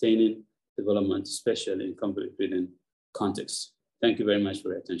and sustaining development, especially in conflict-ridden contexts. Thank you very much for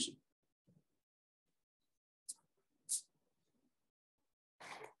your attention.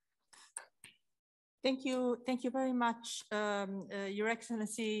 Thank you very much, Your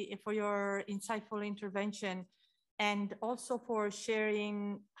Excellency, for your insightful intervention and also for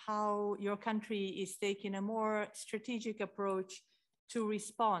sharing how your country is taking a more strategic approach to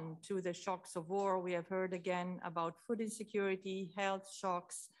respond to the shocks of war. We have heard again about food insecurity, health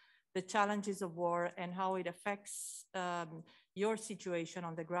shocks, the challenges of war, and how it affects your situation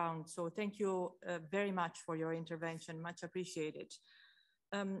on the ground. So thank you very much for your intervention, much appreciated.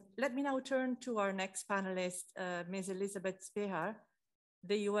 Let me now turn to our next panelist, Ms. Elizabeth Spehar,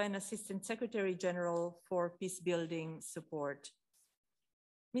 the UN Assistant Secretary General for Peacebuilding Support.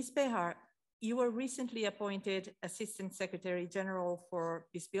 Ms. Spehar, you were recently appointed Assistant Secretary General for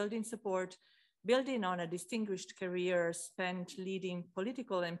Peacebuilding Support, building on a distinguished career spent leading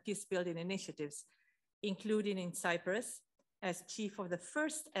political and peacebuilding initiatives, including in Cyprus, as chief of the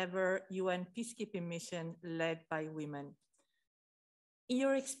first ever UN peacekeeping mission led by women. In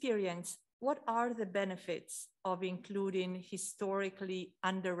your experience, what are the benefits of including historically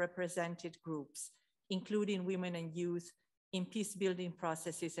underrepresented groups, including women and youth, in peacebuilding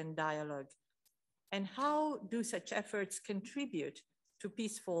processes and dialogue? And how do such efforts contribute to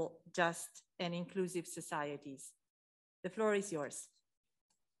peaceful, just, and inclusive societies? The floor is yours.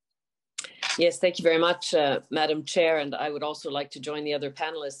 Yes, thank you very much, Madam Chair. And I would also like to join the other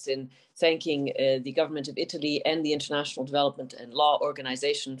panelists in thanking the Government of Italy and the International Development and Law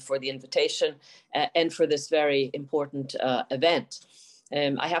Organization for the invitation and for this very important event.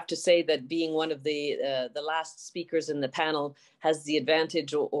 I have to say that being one of the last speakers in the panel has the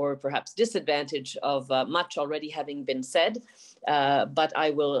advantage or perhaps disadvantage of much already having been said, but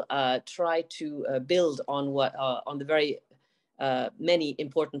I will try to build on on the very many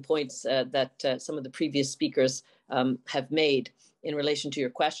important points that some of the previous speakers have made in relation to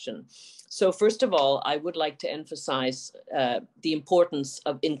your question. So first of all, I would like to emphasize the importance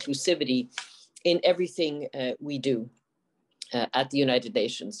of inclusivity in everything we do at the United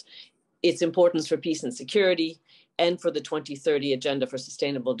Nations. Its importance for peace and security, and for the 2030 Agenda for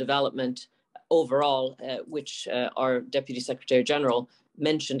Sustainable Development overall, which our Deputy Secretary General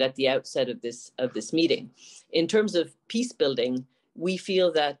mentioned at the outset of this meeting. In terms of peace building, we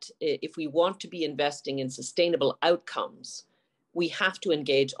feel that if we want to be investing in sustainable outcomes, we have to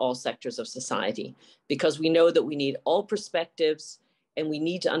engage all sectors of society, because we know that we need all perspectives and we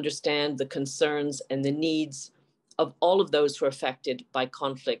need to understand the concerns and the needs of all of those who are affected by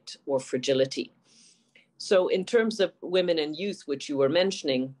conflict or fragility. So in terms of women and youth, which you were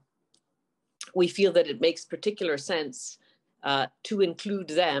mentioning, we feel that it makes particular sense to include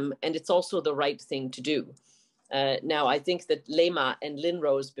them, and it's also the right thing to do. Now, I think that Leymah and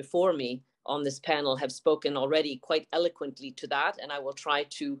Lynrose before me on this panel have spoken already quite eloquently to that, and I will try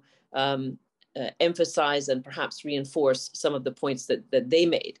to emphasize and perhaps reinforce some of the points that they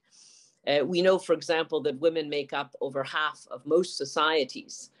made. We know, for example, that women make up over half of most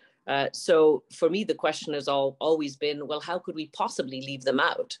societies. So for me, the question has always been, well, how could we possibly leave them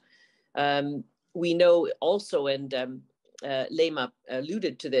out? We know also, and Leymah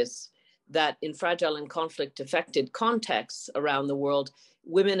alluded to this, that in fragile and conflict-affected contexts around the world,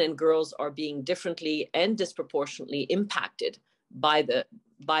 women and girls are being differently and disproportionately impacted by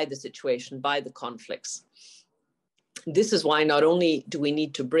the situation, by the conflicts. This is why not only do we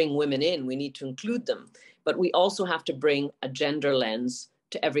need to bring women in, we need to include them, but we also have to bring a gender lens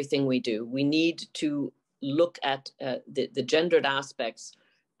to everything we do. We need to look at the gendered aspects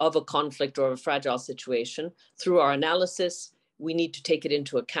of a conflict or a fragile situation through our analysis. We need to take it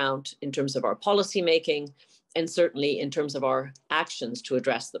into account in terms of our policy making, and certainly in terms of our actions to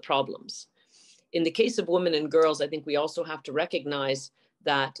address the problems. In the case of women and girls, I think we also have to recognize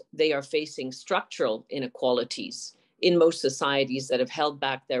that they are facing structural inequalities in most societies that have held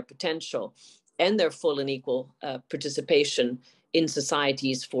back their potential and their full and equal participation in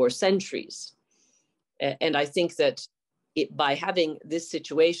societies for centuries. And I think that by having this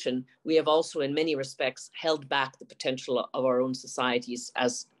situation, we have also in many respects held back the potential of our own societies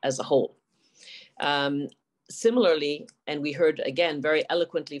as a whole. Similarly, and we heard again very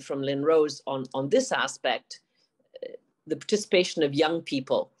eloquently from Lynrose on this aspect, the participation of young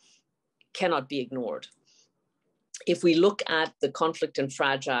people cannot be ignored. If we look at the conflict and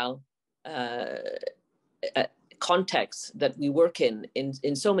fragile context that we work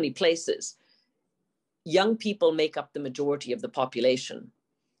in so many places, young people make up the majority of the population.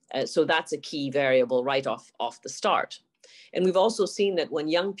 So that's a key variable right off the start. And we've also seen that when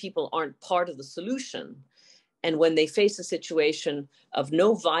young people aren't part of the solution, and when they face a situation of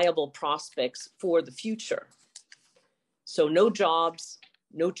no viable prospects for the future, so no jobs,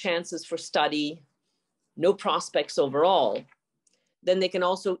 no chances for study, no prospects overall, then they can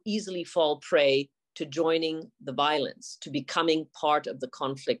also easily fall prey to joining the violence, to becoming part of the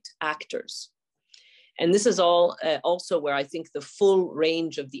conflict actors. And this is all also where I think the full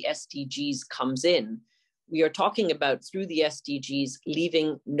range of the SDGs comes in. We are talking about, through the SDGs,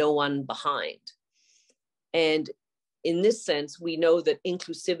 leaving no one behind. And in this sense, we know that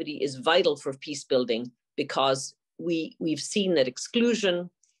inclusivity is vital for peace building, because we've seen that exclusion,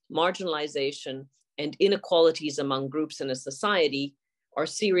 marginalization, and inequalities among groups in a society are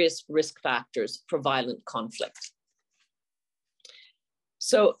serious risk factors for violent conflict.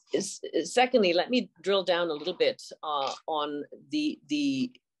 So secondly, let me drill down a little bit on the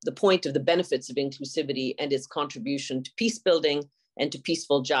point of the benefits of inclusivity and its contribution to peace building and to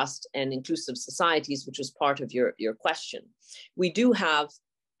peaceful, just, and inclusive societies, which was part of your question. We do have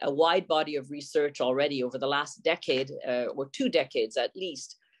a wide body of research already over the last decade, or 2 decades at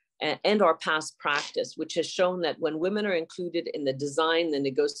least, and our past practice, which has shown that when women are included in the design, the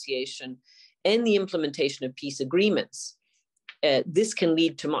negotiation, and the implementation of peace agreements, this can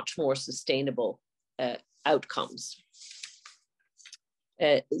lead to much more sustainable outcomes.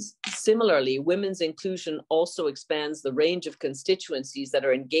 Similarly, women's inclusion also expands the range of constituencies that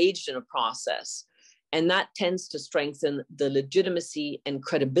are engaged in a process, and that tends to strengthen the legitimacy and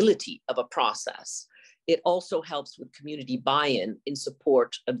credibility of a process. It also helps with community buy-in in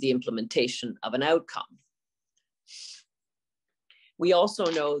support of the implementation of an outcome. We also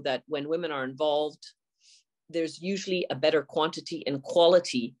know that when women are involved, there's usually a better quantity and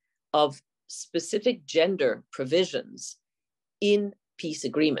quality of specific gender provisions in peace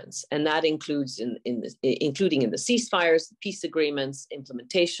agreements. And that includes including in the ceasefires, peace agreements,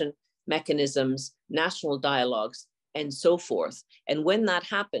 implementation mechanisms, national dialogues, and so forth. And when that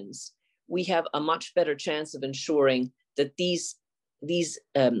happens, we have a much better chance of ensuring that these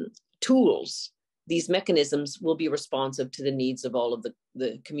tools, these mechanisms will be responsive to the needs of all of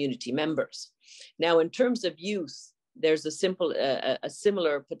the community members. Now, in terms of youth, there's a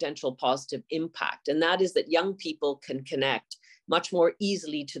similar potential positive impact, and that is that young people can connect much more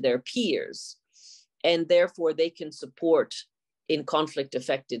easily to their peers, and therefore they can support in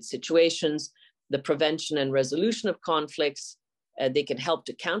conflict-affected situations the prevention and resolution of conflicts. They can help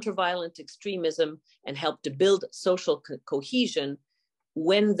to counter violent extremism and help to build social cohesion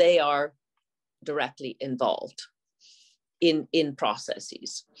when they are directly involved in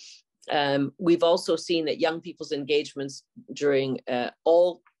processes. We've also seen that young people's engagements during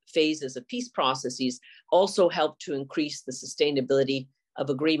all phases of peace processes also help to increase the sustainability of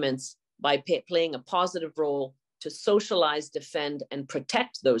agreements by playing a positive role to socialize, defend, and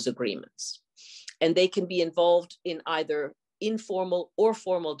protect those agreements. And they can be involved in either informal or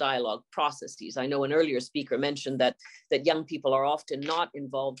formal dialogue processes. I know an earlier speaker mentioned that young people are often not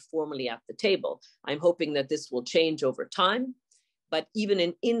involved formally at the table. I'm hoping that this will change over time, but even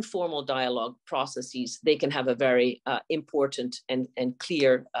in informal dialogue processes, they can have a very important and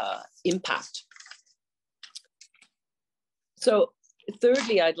clear impact. So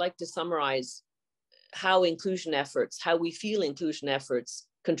thirdly, I'd like to summarize how inclusion efforts, how we feel inclusion efforts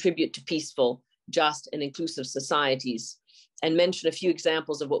contribute to peaceful, just, and inclusive societies, and mention a few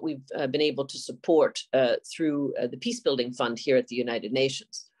examples of what we've been able to support through the Peacebuilding Fund here at the United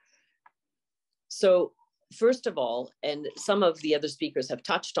Nations. So first of all, and some of the other speakers have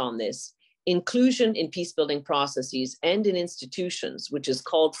touched on this, inclusion in peacebuilding processes and in institutions, which is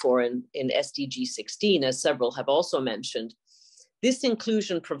called for in SDG 16, as several have also mentioned, this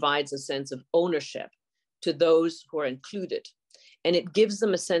inclusion provides a sense of ownership to those who are included, and it gives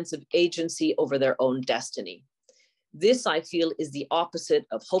them a sense of agency over their own destiny. This, I feel, is the opposite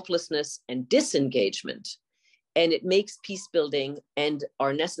of hopelessness and disengagement, and it makes peacebuilding and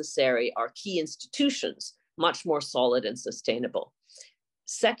our key institutions much more solid and sustainable.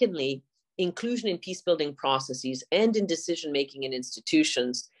 Secondly, inclusion in peacebuilding processes and in decision-making in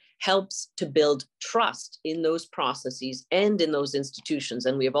institutions helps to build trust in those processes and in those institutions.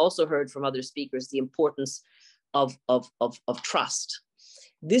 And we have also heard from other speakers the importance of trust.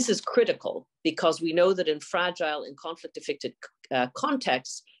 This is critical because we know that in fragile and conflict-affected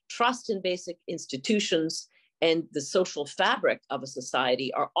contexts, trust in basic institutions and the social fabric of a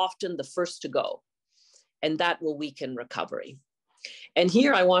society are often the first to go, and that will weaken recovery. And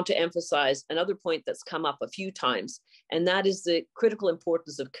here I want to emphasize another point that's come up a few times, and that is the critical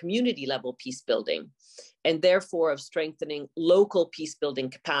importance of community level peace building, and therefore of strengthening local peace building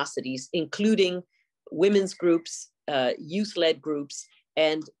capacities, including women's groups, youth-led groups,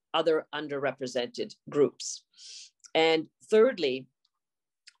 and other underrepresented groups. And thirdly,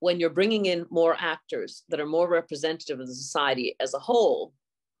 when you're bringing in more actors that are more representative of the society as a whole,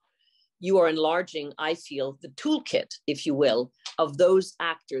 you are enlarging, I feel, the toolkit, if you will, of those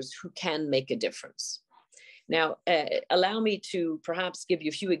actors who can make a difference. Now, allow me to perhaps give you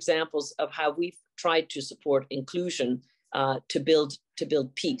a few examples of how we've tried to support inclusion to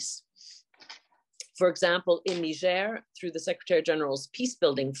build peace. For example, in Niger, through the Secretary General's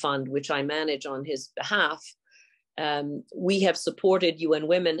Peacebuilding Fund, which I manage on his behalf, we have supported UN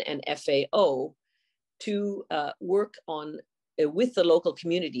Women and FAO to work on with the local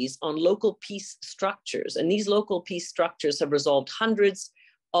communities on local peace structures. And these local peace structures have resolved hundreds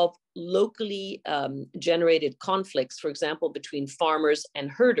of locally generated conflicts, for example, between farmers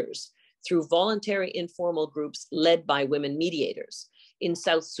and herders, through voluntary informal groups led by women mediators. In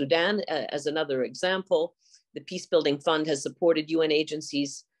South Sudan, as another example, the Peacebuilding Fund has supported UN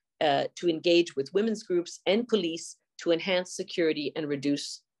agencies to engage with women's groups and police to enhance security and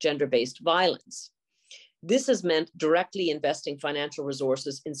reduce gender-based violence. This has meant directly investing financial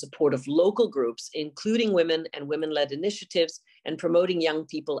resources in support of local groups, including women and women-led initiatives, and promoting young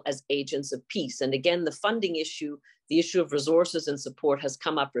people as agents of peace. And again, the funding issue, the issue of resources and support has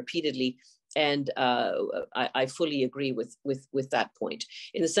come up repeatedly, and I fully agree with that point.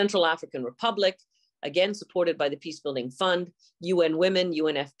 In the Central African Republic, again, supported by the Peacebuilding Fund, UN Women,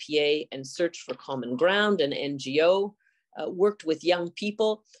 UNFPA, and Search for Common Ground, an NGO, worked with young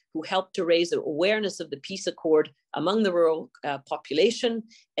people who helped to raise awareness of the peace accord among the rural population,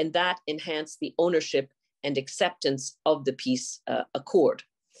 and that enhanced the ownership and acceptance of the peace accord.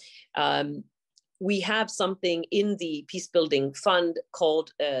 We have something in the Peacebuilding Fund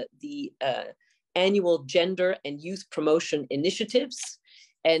called the Annual Gender and Youth Promotion Initiatives,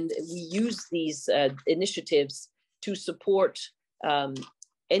 and we use these initiatives to support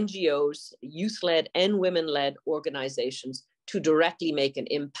NGOs, youth-led and women-led organizations to directly make an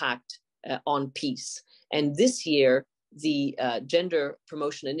impact on peace. And this year, the Gender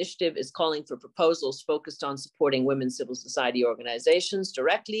Promotion Initiative is calling for proposals focused on supporting women's civil society organizations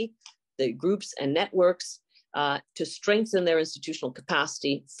directly, the groups and networks, to strengthen their institutional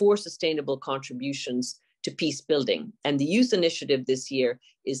capacity for sustainable contributions to peace building. And the Youth Initiative this year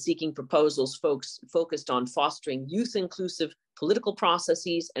is seeking proposals focused on fostering youth-inclusive political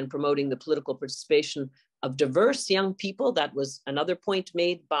processes and promoting the political participation of diverse young people. That was another point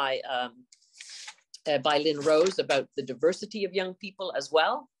made by Lynrose about the diversity of young people as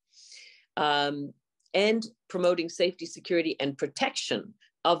well. And promoting safety, security, and protection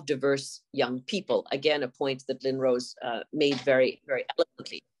of diverse young people. Again, a point that Lynrose made very, very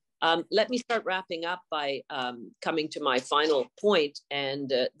eloquently. Let me start wrapping up by coming to my final point,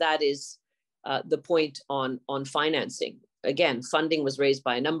 and that is the point on financing. Again, funding was raised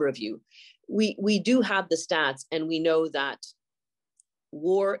by a number of you. We do have the stats, and we know that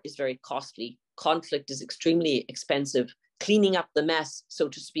war is very costly. Conflict is extremely expensive. Cleaning up the mess, so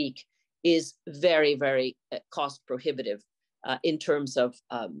to speak, is very, very cost prohibitive in terms of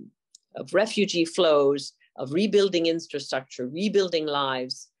refugee flows, of rebuilding infrastructure, rebuilding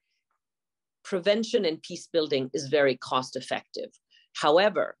lives. Prevention and peace building is very cost effective.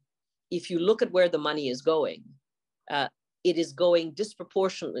 However, if you look at where the money is going, it is going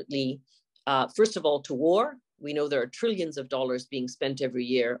disproportionately, first of all, to war. We know there are trillions of dollars being spent every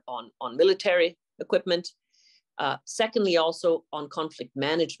year on military equipment. Secondly, also on conflict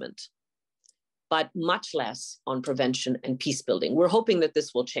management, but much less on prevention and peace building. We're hoping that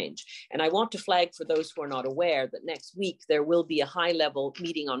this will change. And I want to flag for those who are not aware that next week there will be a high-level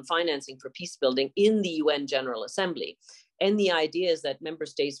meeting on financing for peace building in the UN General Assembly. And the idea is that member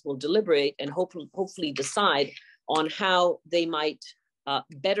states will deliberate and hopefully decide on how they might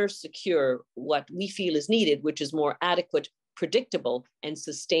better secure what we feel is needed, which is more adequate, predictable, and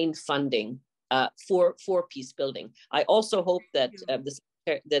sustained funding for peace building. I also hope that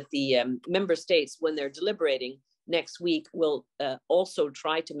the member states, when they're deliberating next week, will also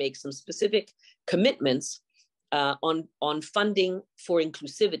try to make some specific commitments on funding for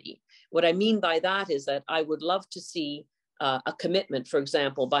inclusivity. What I mean by that is that I would love to see a commitment, for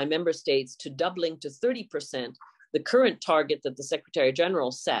example, by member states to doubling to 30% the current target that the Secretary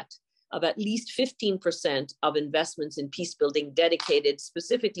General set of at least 15% of investments in peace building dedicated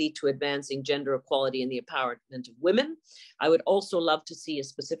specifically to advancing gender equality and the empowerment of women. I would also love to see a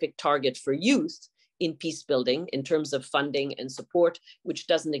specific target for youth in peace building in terms of funding and support, which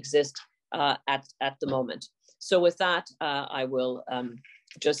doesn't exist at the moment. So with that, I will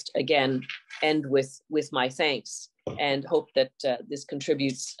just again end with my thanks and hope that this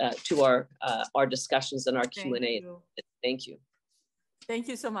contributes to our discussions and our Q&A. Thank you. Thank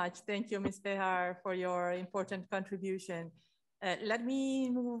you so much. Thank you, Ms. Spehar, for your important contribution. Let me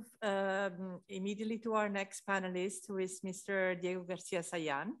move immediately to our next panelist, who is Mr. Diego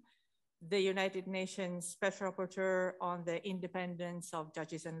Garcia-Sayan, the United Nations Special Rapporteur on the Independence of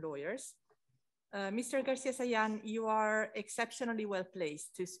Judges and Lawyers. Mr. Garcia-Sayan, you are exceptionally well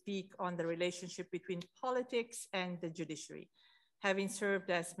placed to speak on the relationship between politics and the judiciary, having served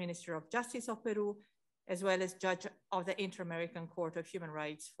as Minister of Justice of Peru, as well as Judge of the Inter-American Court of Human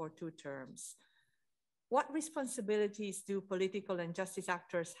Rights for 2 terms. What responsibilities do political and justice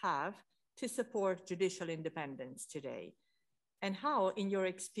actors have to support judicial independence today? And how, in your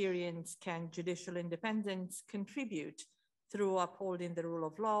experience, can judicial independence contribute through upholding the rule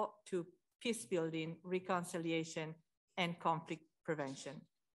of law to peace building, reconciliation, and conflict prevention?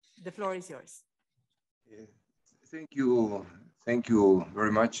 The floor is yours. Thank you. Thank you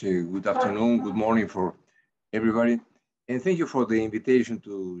very much. Good afternoon, good morning for everybody. And thank you for the invitation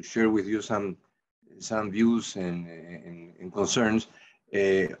to share with you some views and concerns.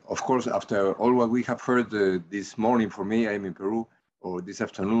 Of course, after all what we have heard this morning for me, I'm in Peru, or this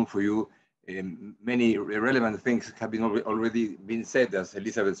afternoon for you, many relevant things have been already been said, as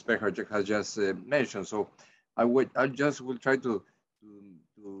Elizabeth Spehar has just mentioned. So I just will try to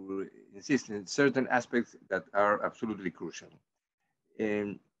insist in certain aspects that are absolutely crucial.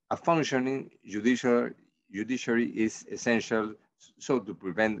 A functioning judiciary is essential, so to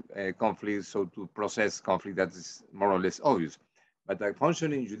prevent conflict, so to process conflict, that is more or less obvious. But a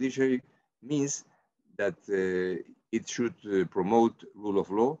functioning judiciary means that it should promote rule of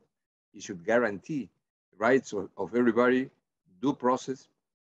law, it should guarantee rights of everybody, due process,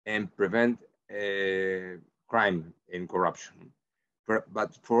 and prevent crime and corruption.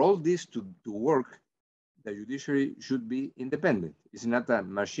 But for all this to work, the judiciary should be independent. It's not a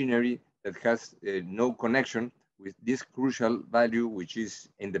machinery that has no connection with this crucial value, which is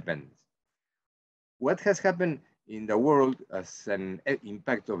independence. What has happened in the world as an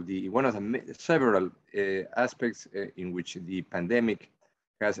impact of one of the several aspects in which the pandemic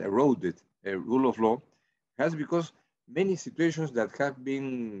has eroded rule of law has because many situations that have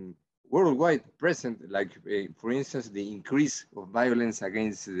been worldwide present, like for instance, the increase of violence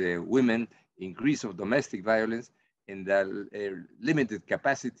against women, increase of domestic violence, and the limited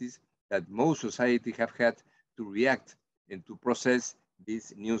capacities that most society have had to react and to process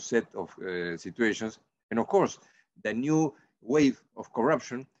this new set of situations. And of course, the new wave of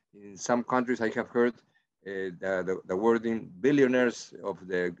corruption. In some countries, I have heard the wording billionaires of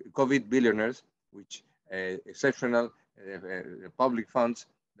the COVID billionaires, which exceptional public funds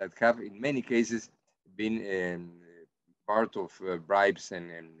that have in many cases been part of bribes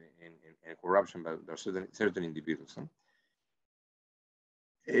and corruption by certain individuals.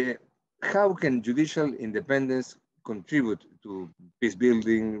 How can judicial independence contribute to peace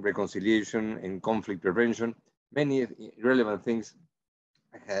building, reconciliation, and conflict prevention? Many relevant things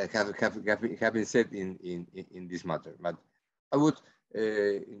have been said in this matter, but I would,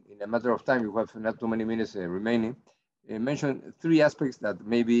 in a matter of time, we have not too many minutes remaining, mention three aspects that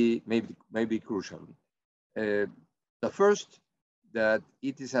may be crucial. The first, that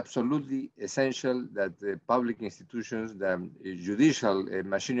it is absolutely essential that the public institutions, the judicial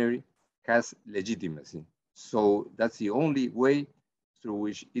machinery, has legitimacy. So that's the only way through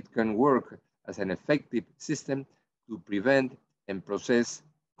which it can work as an effective system to prevent and process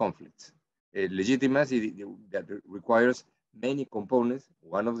conflicts. Legitimacy that requires many components.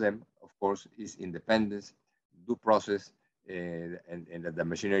 One of them, of course, is independence, due process, and that the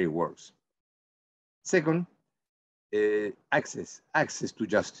machinery works. Second, access to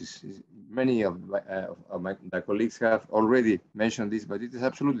justice. Many of my colleagues have already mentioned this, but it is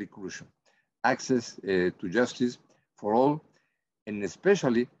absolutely crucial. Access to justice for all, and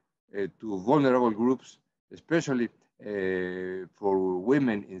especially to vulnerable groups, especially for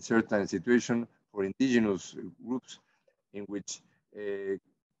women in certain situations, for indigenous groups in which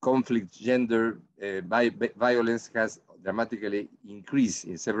conflict, gender violence has dramatically increased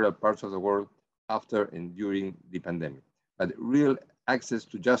in several parts of the world after and during the pandemic. But real access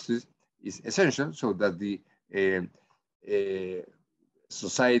to justice is essential so that the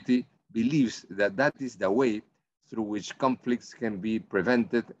society believes that that is the way through which conflicts can be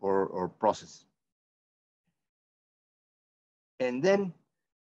prevented or processed. And then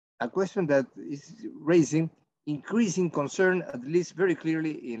a question that is raising increasing concern, at least very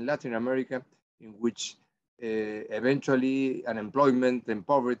clearly in Latin America, in which eventually unemployment and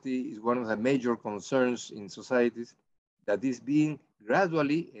poverty is one of the major concerns in societies, that is being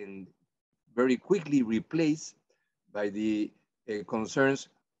gradually and very quickly replaced by the concerns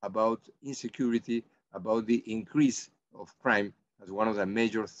about insecurity, about the increase of crime as one of the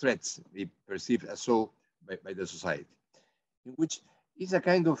major threats perceived as so by the society, in which is a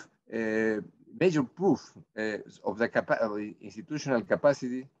kind of major proof of the institutional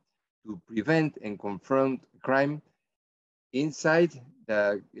capacity to prevent and confront crime inside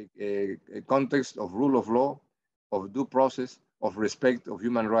the context of rule of law, of due process, of respect of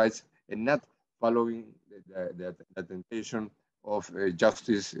human rights, and not following the temptation of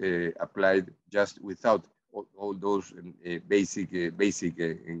justice applied just without all those basic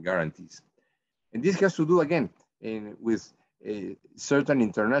guarantees. And this has to do, again, with certain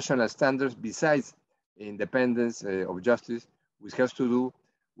international standards besides independence of justice, which has to do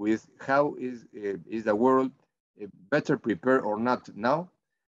with how is the world better prepared or not now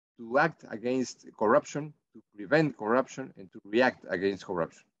to act against corruption, to prevent corruption, and to react against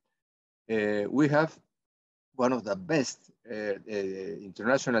corruption. We have one of the best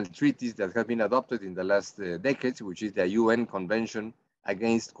international treaties that have been adopted in the last decades, which is the UN Convention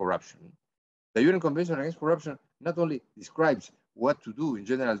Against Corruption. The UN Convention Against Corruption not only describes what to do in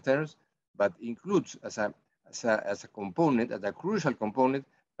general terms, but includes as a component, as a crucial component,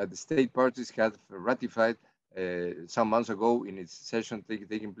 that the state parties have ratified some months ago in its session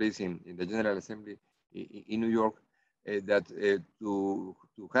taking place in the General Assembly in New York, that to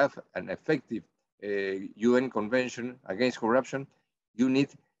have an effective UN Convention Against Corruption, you need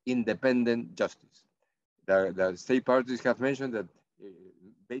independent justice. The state parties have mentioned that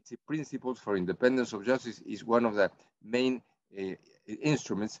basic principles for independence of justice is one of the main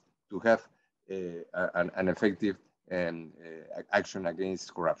instruments to have an effective action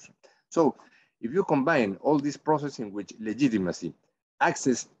against corruption. So if you combine all this process in which legitimacy,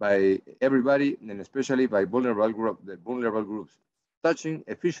 access by everybody, and especially by vulnerable groups, touching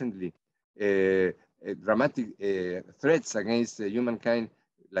efficiently dramatic threats against humankind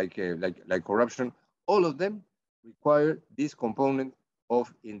like corruption, all of them require this component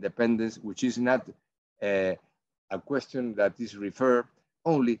of independence, which is not a question that is referred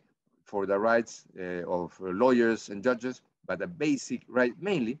only for the rights of lawyers and judges, but a basic right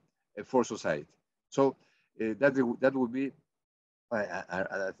mainly for society. So that would be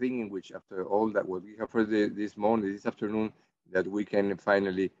a thing in which, after all that what we have heard this morning, this afternoon, that we can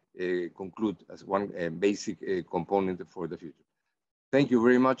finally conclude as one basic component for the future. Thank you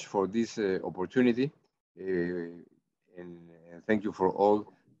very much for this opportunity, and thank you for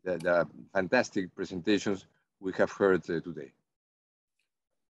all the fantastic presentations we have heard today.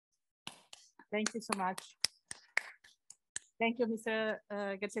 Thank you so much. Thank you, Mr.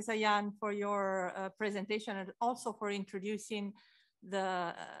 Gercesayan, for your presentation and also for introducing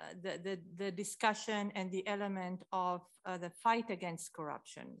the discussion and the element of the fight against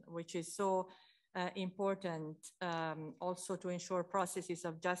corruption, which is so important also to ensure processes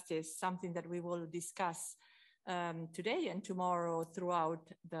of justice, something that we will discuss today and tomorrow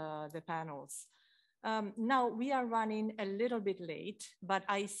throughout the panels. Now we are running a little bit late, but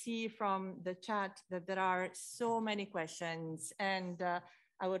I see from the chat that there are so many questions, and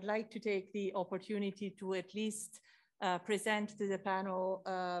I would like to take the opportunity to at least present to the panel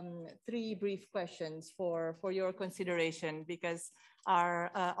 3 brief questions for your consideration, because our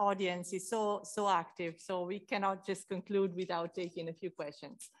audience is so active, so we cannot just conclude without taking a few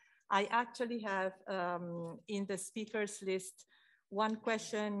questions. I actually have in the speakers list 1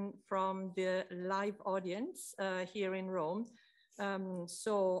 question from the live audience here in Rome.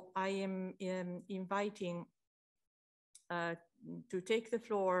 So I am inviting to take the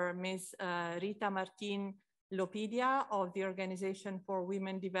floor Ms. Rita Martin Lopidia of the Organization for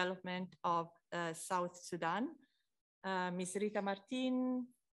Women Development of South Sudan. Ms. Rita Martin,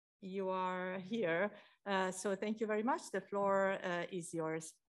 you are here. So thank you very much. The floor is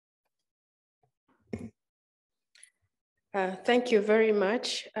yours. Thank you very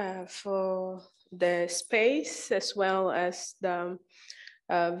much for the space, as well as the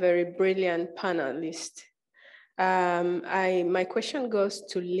very brilliant panelists. My question goes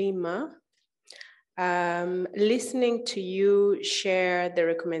to Leymah. Listening to you share the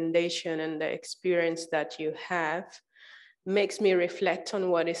recommendation and the experience that you have makes me reflect on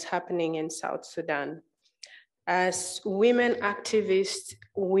what is happening in South Sudan. As women activists,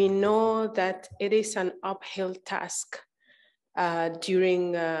 we know that it is an uphill task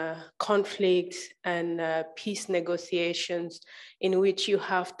during conflict and peace negotiations, in which you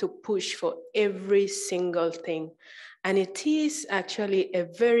have to push for every single thing. And it is actually a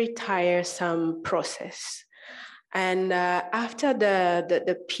very tiresome process. And after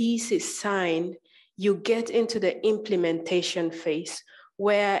the peace is signed, you get into the implementation phase,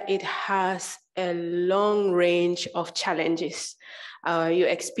 where it has a long range of challenges. You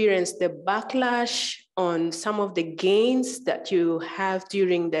experience the backlash on some of the gains that you have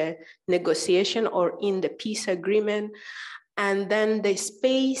during the negotiation or in the peace agreement. And then the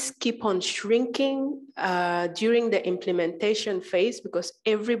space keep on shrinking during the implementation phase, because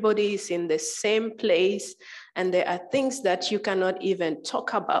everybody is in the same place, and there are things that you cannot even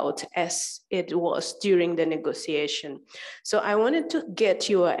talk about as it was during the negotiation. So I wanted to get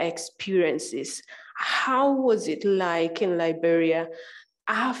your experiences. How was it like in Liberia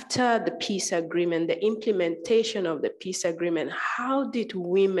after the peace agreement, the implementation of the peace agreement? How did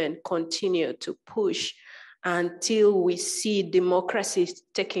women continue to push until we see democracy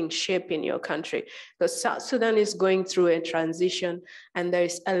taking shape in your country? Because South Sudan is going through a transition, and there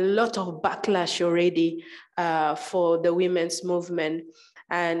is a lot of backlash already for the women's movement.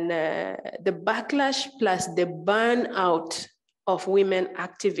 And the backlash plus the burnout of women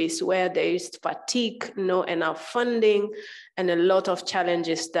activists, where there is fatigue, no enough funding, and a lot of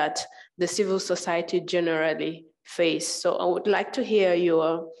challenges that the civil society generally face. So I would like to hear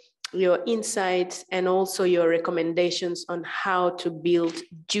your insights and also your recommendations on how to build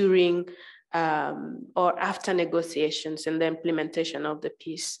during or after negotiations and the implementation of the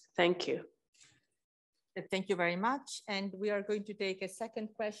peace. Thank you. Thank you very much. And we are going to take a second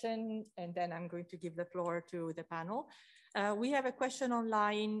question, and then I'm going to give the floor to the panel. We have a question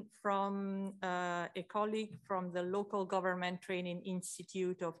online from a colleague from the Local Government Training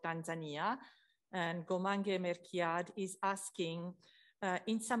Institute of Tanzania, and Gomange Merkiad is asking,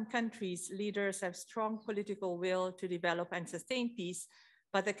 in some countries, leaders have strong political will to develop and sustain peace,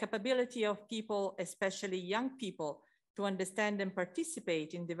 but the capability of people, especially young people, to understand and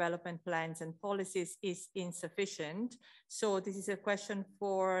participate in development plans and policies is insufficient. So this is a question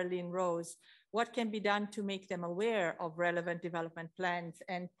for Lynrose. What can be done to make them aware of relevant development plans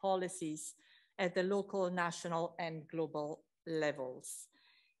and policies at the local, national, and global levels?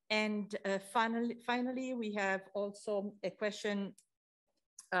 And finally, we have also a question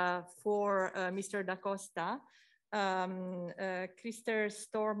for Mr. Da Costa. Krister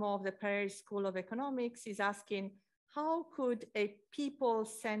Stormo of the Paris School of Economics is asking, how could a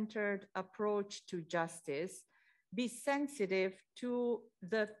people-centered approach to justice be sensitive to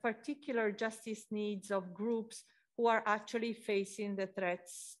the particular justice needs of groups who are actually facing the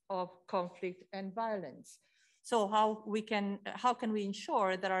threats of conflict and violence. So how can we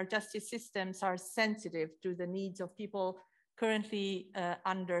ensure that our justice systems are sensitive to the needs of people currently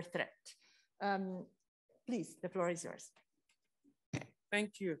under threat? Please, the floor is yours.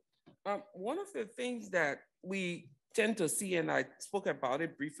 Thank you. One of the things that we tend to see, and I spoke about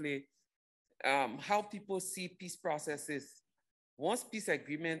it briefly, how people see peace processes. Once peace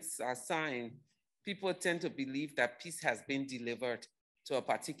agreements are signed, people tend to believe that peace has been delivered to a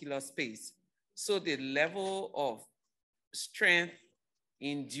particular space. So the level of strength,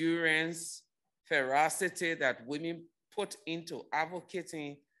 endurance, ferocity that women put into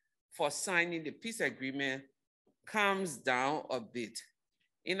advocating for signing the peace agreement comes down a bit.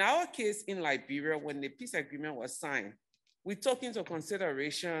 In our case in Liberia, when the peace agreement was signed, we took into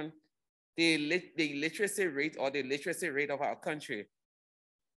consideration the literacy rate or the literacy rate of our country.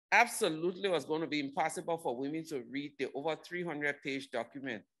 Absolutely was going to be impossible for women to read the over 300-page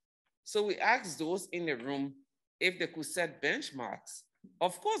document. So we asked those in the room if they could set benchmarks.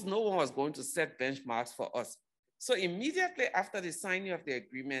 Of course, no one was going to set benchmarks for us. So immediately after the signing of the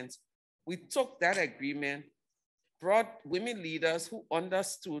agreement, we took that agreement, brought women leaders who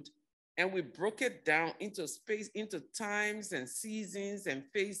understood, and we broke it down into space, into times and seasons and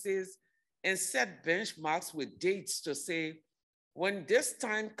phases, and set benchmarks with dates to say, when this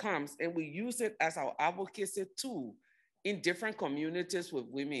time comes and we use it as our advocacy tool in different communities with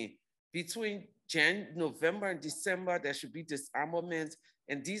women, between November and December, there should be disarmament,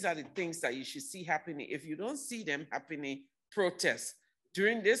 and these are the things that you should see happening. If you don't see them happening, protests.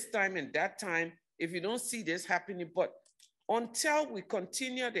 During this time and that time, if you don't see this happening, but until we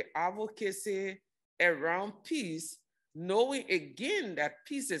continue the advocacy around peace, knowing again that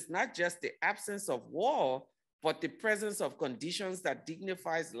peace is not just the absence of war, but the presence of conditions that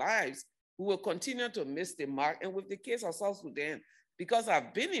dignifies lives, we will continue to miss the mark. And with the case of South Sudan, because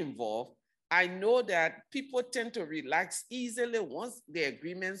I've been involved, I know that people tend to relax easily once the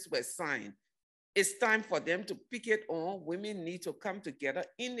agreements were signed. It's time for them to pick it on. Women need to come together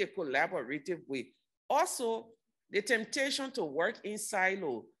in a collaborative way. Also, the temptation to work in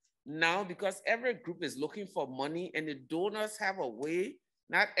silo now, because every group is looking for money and the donors have a way,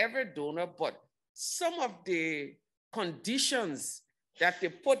 not every donor, but some of the conditions that they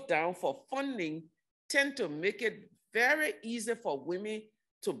put down for funding tend to make it very easy for women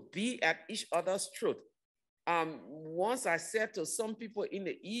to be at each other's throat. Once I said to some people in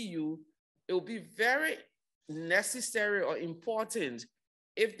the EU, it would be very necessary or important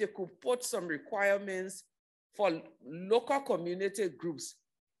if they could put some requirements for local community groups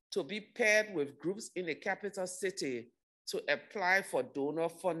to be paired with groups in the capital city to apply for donor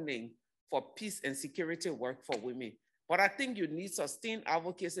funding for peace and security work for women. But I think you need sustained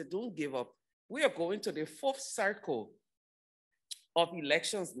advocacy. Don't give up. We are going to the 4th cycle of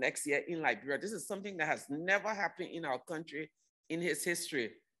elections next year in Liberia. This is something that has never happened in our country in its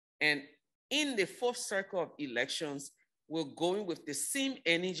history. And in the 4th cycle of elections, we're going with the same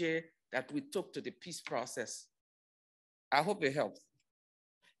energy that we took to the peace process. I hope it helps.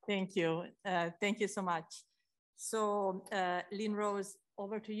 Thank you. Thank you so much. So Lynrose,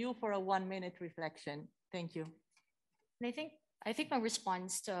 over to you for a 1-minute reflection. Thank you. And I think my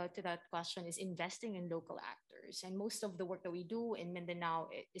response to that question is investing in local actors. And most of the work that we do in Mindanao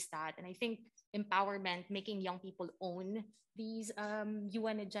is that. And I think empowerment, making young people own these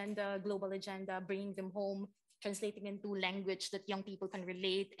UN agenda, global agenda, bringing them home, translating into language that young people can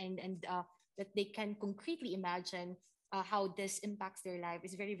relate and that they can concretely imagine how this impacts their life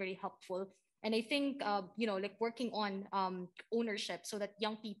is very, very helpful. And I think, like working on ownership so that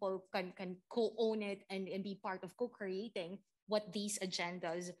young people can co-own it and be part of co-creating what these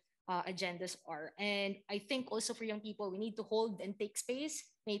agendas are. And I think also for young people, we need to hold and take space,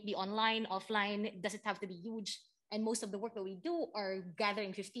 may it be online, offline, it doesn't have to be huge. And most of the work that we do are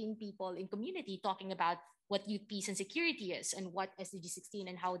gathering 15 people in community talking about what youth peace and security is and what SDG 16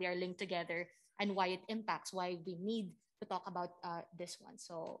 and how they are linked together and why it impacts, why we need to talk about this one.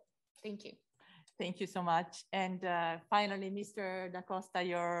 So thank you. Thank you so much. And finally, Mr. Da Costa,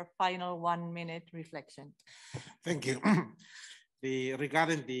 your final 1-minute reflection. Thank you.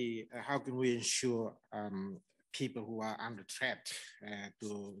 Regarding the how can we ensure people who are under threat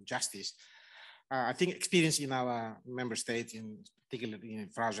to justice, I think experience in our member states, particularly in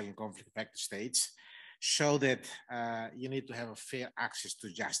fragile and conflict-affected states, show that you need to have a fair access to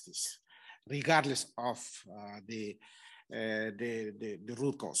justice, regardless of the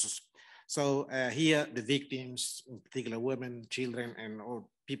root causes. So here, the victims, in particular women, children, and or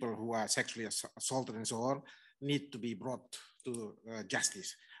people who are sexually assaulted and so on, need to be brought to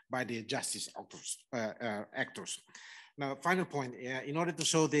justice by the justice actors. Now, final point, in order to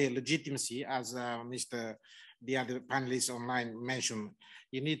show the legitimacy, as the other panelists online mentioned,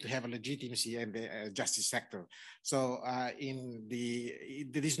 you need to have a legitimacy in the justice sector. So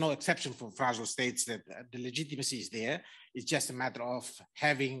there is no exception for fragile states that the legitimacy is there. It's just a matter of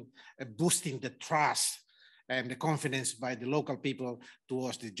having, boosting the trust and the confidence by the local people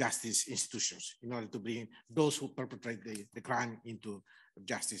towards the justice institutions in order to bring those who perpetrate the crime into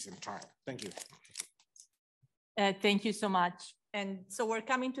justice and trial. Thank you. Thank you so much. And so we're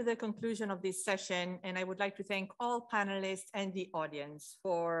coming to the conclusion of this session, and I would like to thank all panelists and the audience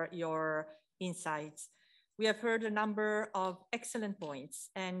for your insights. We have heard a number of excellent points,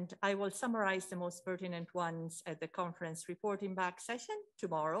 and I will summarize the most pertinent ones at the conference reporting back session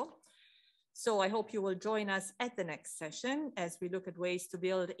tomorrow. So I hope you will join us at the next session as we look at ways to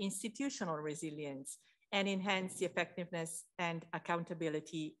build institutional resilience and enhance the effectiveness and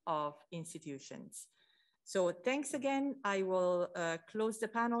accountability of institutions. So thanks again. I will close the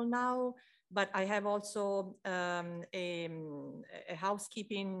panel now, but I have also a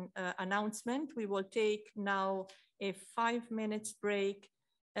housekeeping announcement. We will take now a 5 minutes break.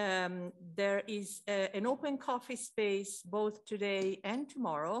 There is an open coffee space both today and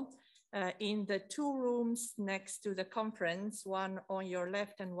tomorrow in the 2 rooms next to the conference, one on your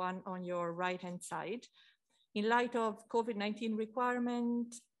left and one on your right-hand side. In light of COVID-19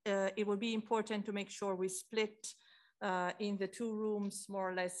 requirement, it will be important to make sure we split in the 2 rooms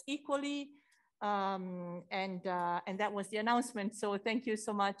more or less equally. And that was the announcement. So thank you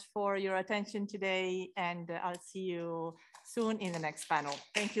so much for your attention today, and I'll see you soon in the next panel.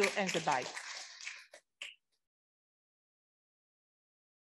 Thank you and goodbye.